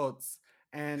 Totes.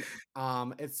 And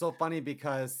it's so funny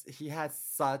because he had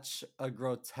such a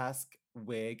grotesque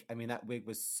wig. I mean, that wig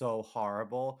was so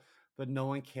horrible, but no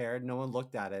one cared. No one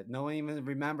looked at it. No one even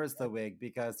remembers the wig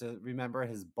because they remember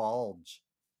his bulge.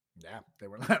 Yeah, they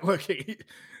were not looking.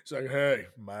 It's like, hey,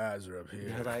 my eyes are up here.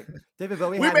 They're like, David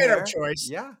Bowie we had made hair. our choice.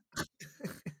 Yeah.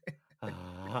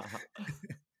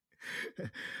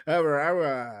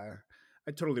 However,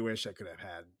 I totally wish I could have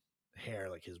had hair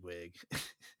like his wig,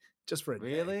 just for a day.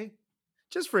 Really?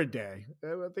 Just for a day. I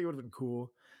think it would have been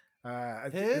cool.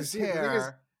 His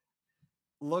hair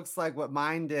looks like what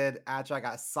mine did after I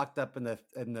got sucked up in the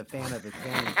fan of the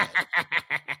tanning bed.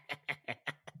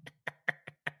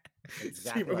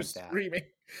 Exactly like that. Screaming.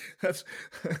 That's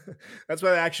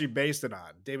what I actually based it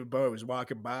on. David Bowie was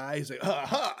walking by. He's like,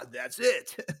 "Ha, that's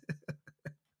it."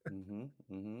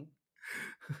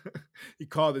 He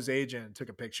called his agent and took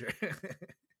a picture.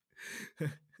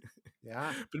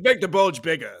 Yeah, but make the bulge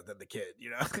bigger than the kid,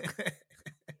 Yeah.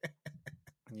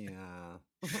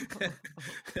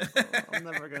 I'm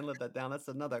never gonna let that down. That's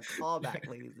another callback,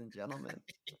 ladies and gentlemen.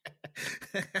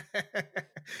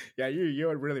 Yeah, you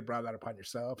had really brought that upon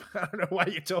yourself. I don't know why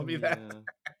you told me that.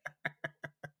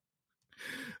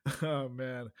 Oh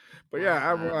man, but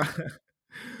yeah,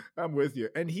 I'm with you.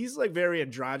 And he's like very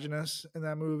androgynous in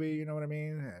that movie. You know what I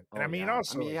mean? And I mean,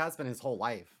 also, he has been his whole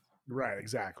life. Right,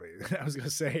 exactly. I was gonna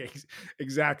say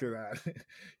exactly that.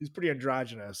 He's pretty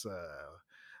androgynous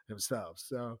himself.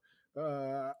 So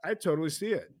I totally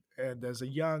see it. And as a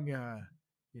young,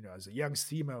 as a young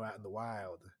Simo out in the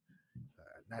wild,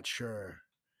 not sure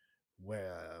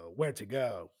where to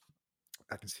go,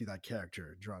 I can see that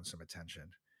character drawing some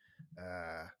attention.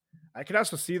 I can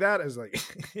also see that as like,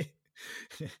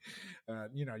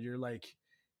 you're like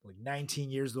 19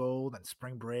 years old on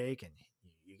spring break and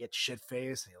you get shit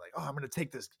faced and you're like, oh, I'm going to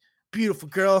take this beautiful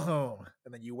girl home.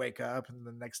 And then you wake up and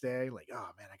the next day, like, oh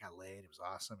man, I got laid. It was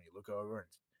awesome. And you look over and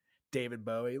it's David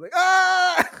Bowie, like,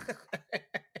 ah!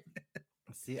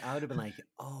 See, I would have been like,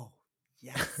 oh,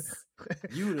 yes.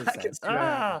 You would have said,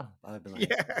 ah! I would have been like,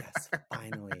 yes,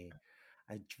 finally.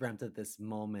 I dreamt of this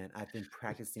moment. I've been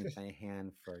practicing with my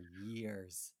hand for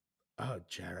years. Oh,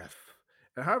 Jareth.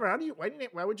 However,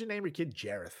 why would you name your kid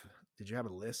Jareth? Did you have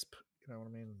a lisp? You know what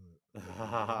I mean?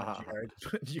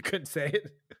 You couldn't say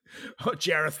it. Oh,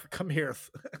 Jareth, come here.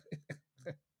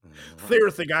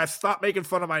 Seriously, guys, stop making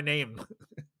fun of my name.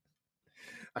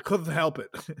 I couldn't help it.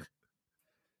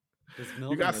 This You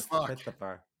Milton got is fucked.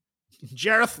 Christopher.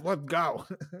 Jareth, let's go.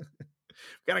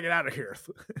 Gotta get out of here.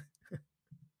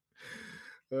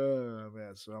 Oh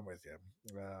man, so I'm with you.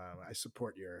 I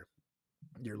support your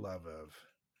love of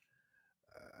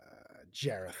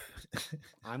Jareth.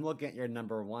 I'm looking at your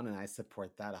number one, and I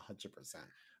support that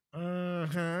 100%.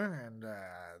 And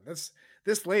this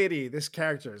lady, this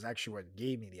character is actually what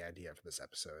gave me the idea for this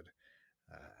episode.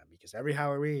 Because every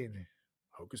Halloween,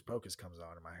 Hocus Pocus comes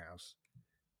on in my house,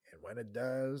 and when it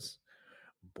does,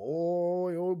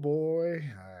 boy, oh boy,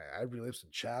 I relive some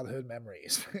childhood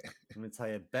memories. Let me tell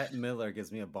you, Bette Miller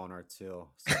gives me a boner too.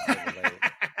 So I can relate.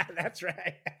 That's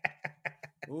right.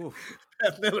 Oof.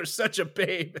 Bette Miller's such a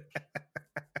babe.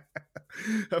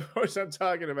 Of course, I'm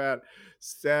talking about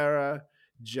Sarah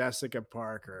Jessica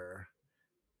Parker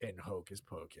in Hocus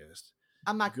Pocus.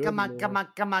 Good Lord.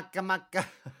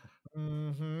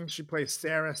 She plays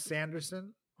Sarah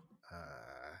Sanderson.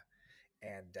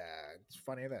 And it's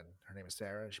funny that her name is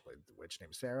Sarah. She played the witch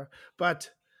named Sarah. But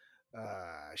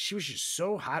she was just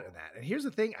so hot in that. And here's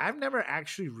the thing. I've never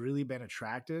actually really been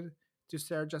attracted to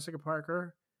Sarah Jessica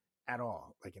Parker at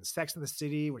all. Like in Sex and the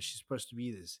City, when she's supposed to be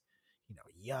this,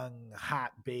 young,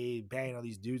 hot babe banging all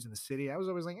these dudes in the city. I was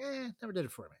always like, never did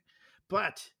it for me.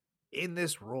 But in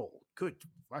this role, good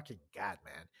fucking God,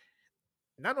 man.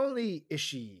 Not only is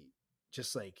she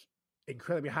just like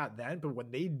incredibly hot then, but when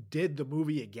they did the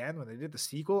movie again, when they did the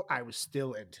sequel, I was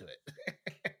still into it.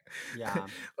 Yeah.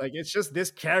 Like it's just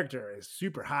this character is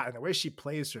super hot, and the way she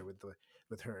plays her with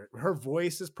her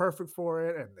voice is perfect for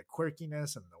it, and the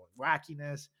quirkiness and the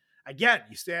wackiness. Again,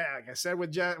 you say, like I said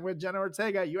with Jenna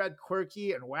Ortega, you add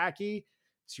quirky and wacky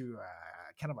to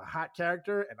kind of a hot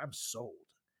character, and I'm sold.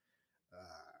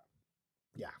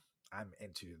 Yeah, I'm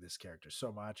into this character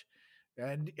so much.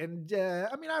 And I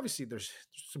mean, obviously there's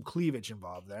some cleavage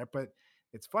involved there, but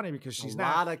it's funny because she's a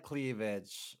not lot of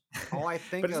cleavage. All I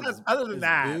think but of it's not, other than is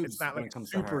that, boobs it's not when like it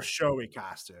comes to super her. showy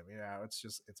costume. It's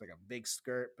like a big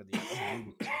skirt, but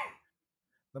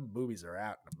the movies are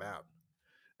out and about.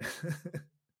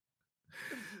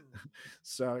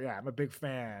 So yeah, I'm a big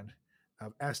fan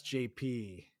of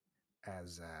SJP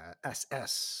as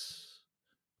SS,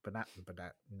 but not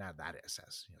that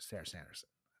SS. Sarah Sanderson.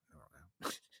 I don't know.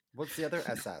 What's the other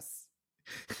SS?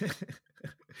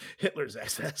 Hitler's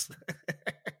SS.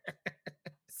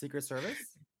 Secret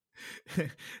Service?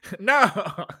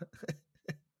 No.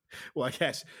 Well, I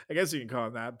guess you can call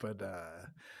him that, but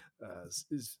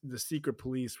the secret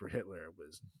police for Hitler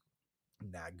was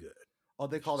not good. Oh,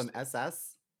 they called him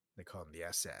SS? They called him the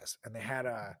SS, and they had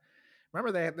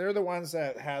remember they're the ones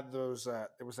that had those.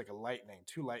 It was like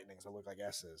two lightnings that look like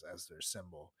S's as their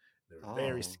symbol. They're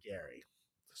very scary.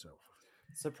 So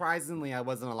surprisingly, I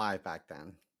wasn't alive back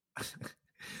then.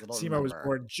 Simo was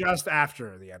born just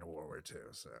after the end of World War II,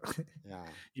 so yeah,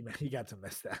 he got to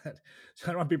miss that. So I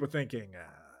don't want people thinking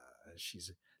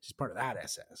she's part of that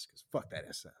SS, because fuck that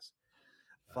SS.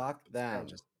 Fuck them.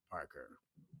 Just Parker.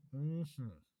 Mm-hmm.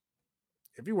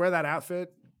 If you wear that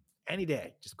outfit any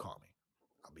day, just call me.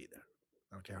 I'll be there.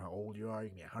 I don't care how old you are. You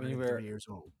can be 130 years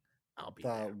old. I'll be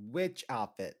there. The witch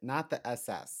outfit, not the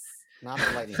SS, not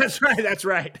the lightning. That's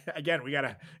right. Again, we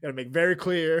gotta make very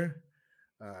clear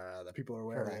that people are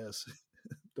aware of this.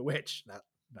 The witch, not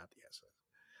the SS.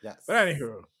 Yes. But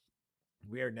anywho,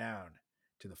 we are down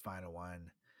to the final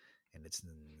one, and it's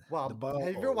have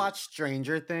you ever watched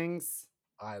Stranger Things?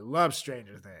 I love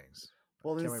Stranger Things.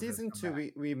 Well, in season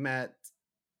 2, we met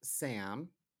Sam.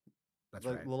 That's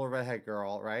the right. Little redhead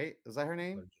girl, right? Is that her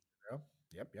name?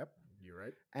 Yep. You're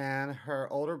right. And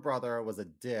her older brother was a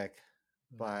dick,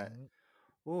 but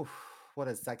oof, what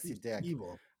a sexy dick.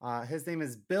 Evil. His name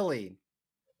is Billy.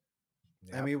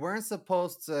 Yep. And we weren't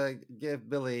supposed to give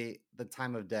Billy the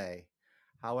time of day.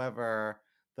 However,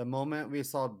 the moment we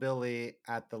saw Billy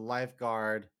at the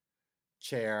lifeguard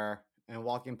chair and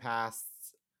walking past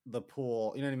the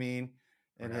pool, you know what I mean?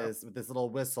 And with this little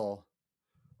whistle,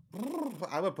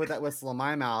 I would put that whistle in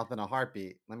my mouth in a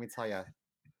heartbeat. Let me tell you.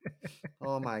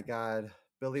 Oh my God.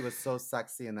 Billy was so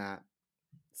sexy in that.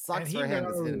 Sucks for him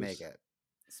because he didn't make it.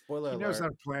 Spoiler alert. He knows how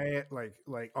to play it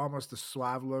like almost a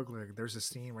suave look. Like there's a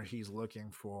scene where he's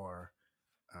looking for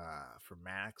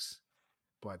Max,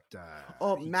 but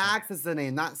Max is the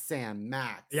name, not Sam.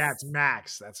 Max. Yeah, it's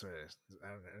Max. That's what it is.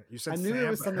 You said I knew Sam, it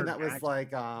was something that Max. was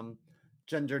like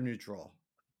gender neutral.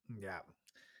 Yeah.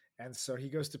 And so he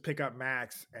goes to pick up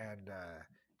Max, and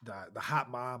the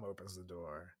hot mom opens the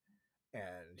door,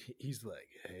 and he's like,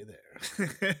 "Hey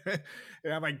there,"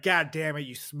 and I'm like, "God damn it,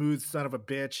 you smooth son of a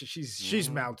bitch!"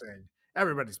 She's melting.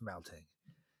 Everybody's melting.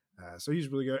 So he's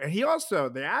really good, and he also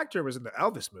the actor was in the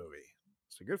Elvis movie,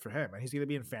 So good for him. And he's going to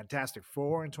be in Fantastic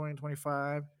Four in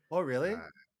 2025. Oh, really?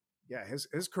 Yeah, his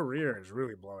career is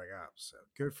really blowing up. So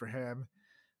good for him.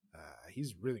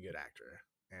 He's a really good actor.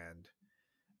 And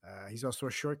he's also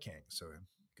a short king. So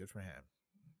good for him.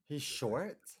 He's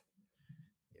short?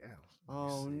 Yeah.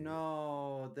 Oh,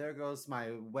 no. There goes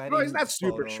my wedding. No, he's not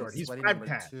super photos. short. He's Wedding 5'10".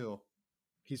 number 2.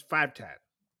 He's 5'10".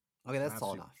 Okay, that's Not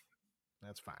tall super- enough.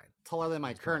 That's fine. Taller than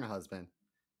my current husband.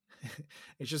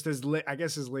 It's just I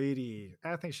guess his lady,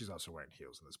 I think she's also wearing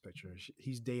heels in this picture.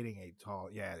 He's dating a tall,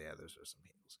 there's some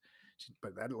heels.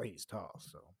 But that lady's tall,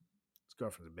 so his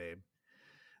girlfriend's a babe.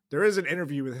 There is an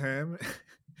interview with him.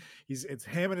 It's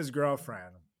him and his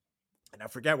girlfriend. And I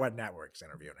forget what network's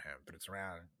interviewing him, but it's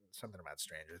around something about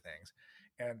Stranger Things.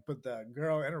 But the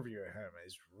girl interviewing him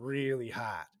is really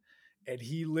hot. And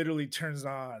he literally turns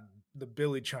on the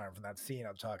Billy charm from that scene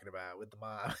I'm talking about with the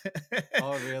mom.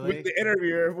 Oh, really? With the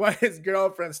interviewer, while his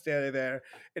girlfriend's standing there,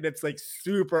 and it's like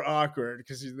super awkward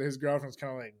because his girlfriend's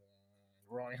kind of like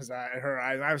rolling her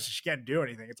eyes. Obviously, she can't do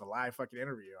anything. It's a live fucking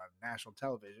interview on national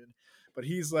television. But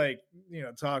he's like,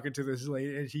 talking to this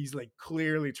lady, and he's like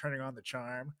clearly turning on the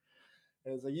charm.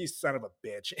 And it's like, you son of a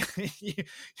bitch.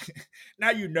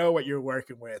 Now you know what you're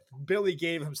working with. Billy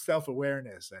gave him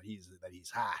self-awareness that he's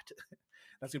hot.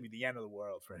 That's gonna be the end of the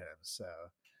world for him. So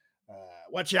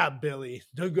watch out, Billy.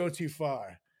 Don't go too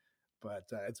far.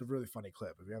 But it's a really funny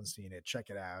clip. If you haven't seen it, check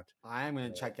it out. I am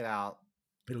going to check it out.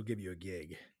 It'll give you a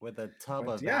gig. With a tub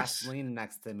of yes. Vaseline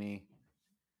next to me.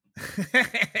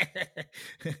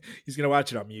 He's gonna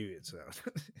watch it on mute, so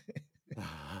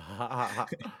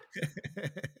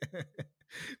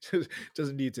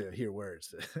doesn't need to hear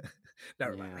words.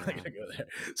 Never mind, I'm not gonna go there.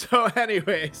 So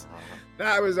anyways,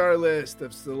 that was our list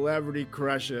of celebrity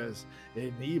crushes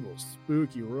in evil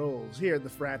spooky roles here at the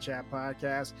Frat Chat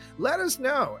Podcast. Let us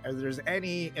know if there's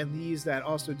any in these that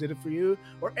also did it for you,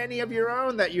 or any of your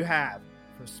own that you have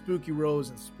from spooky roles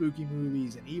and spooky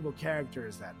movies and evil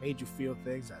characters that made you feel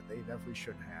things that they definitely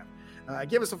shouldn't have.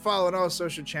 Give us a follow on all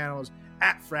social channels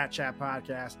at Frat Chat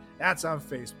Podcast. That's on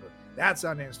Facebook. That's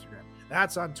on Instagram.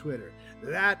 That's on Twitter.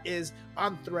 That is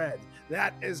on Threads.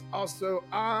 That is also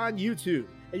on YouTube.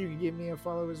 And you can give me a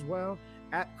follow as well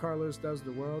at Carlos Does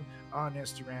the World on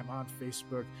Instagram, on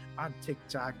Facebook, on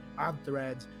TikTok, on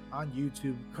Threads, on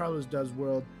YouTube. Carlos Does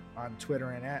World on Twitter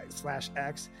and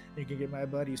 /X. You can get my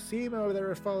buddy Seema over there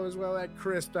to follow as well at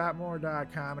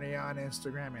chris.moore.comedy on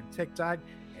Instagram and TikTok,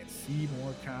 and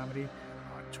Seymour Comedy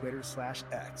on Twitter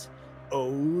 /X.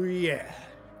 Oh, yeah.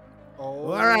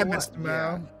 Oh, all right, Mr.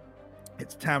 Mo.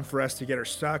 It's time for us to get our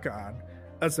suck on.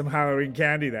 That's some Halloween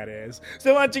candy, that is.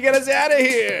 So why don't you get us out of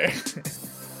here?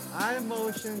 I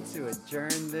motion to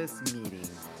adjourn this meeting.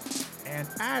 And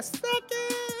I second.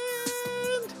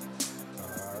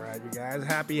 All right, you guys.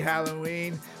 Happy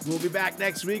Halloween. We'll be back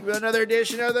next week with another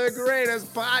edition of the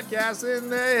greatest podcast in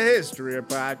the history of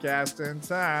podcasting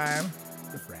time,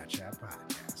 the Frat Chat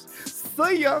Podcast.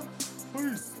 See ya.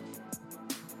 Peace.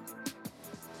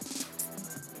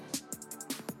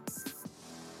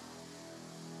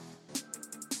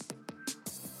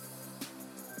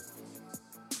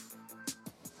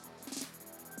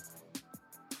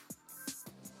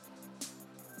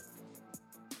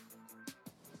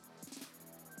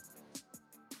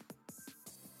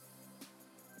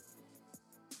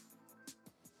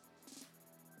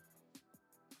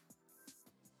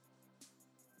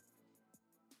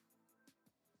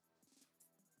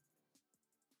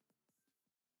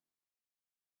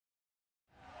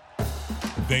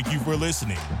 Thank you for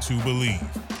listening to Believe.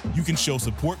 You can show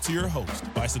support to your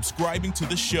host by subscribing to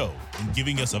the show and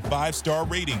giving us a 5-star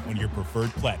rating on your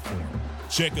preferred platform.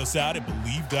 Check us out at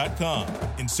Believe.com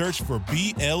and search for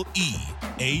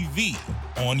BLEAV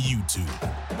on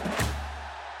YouTube.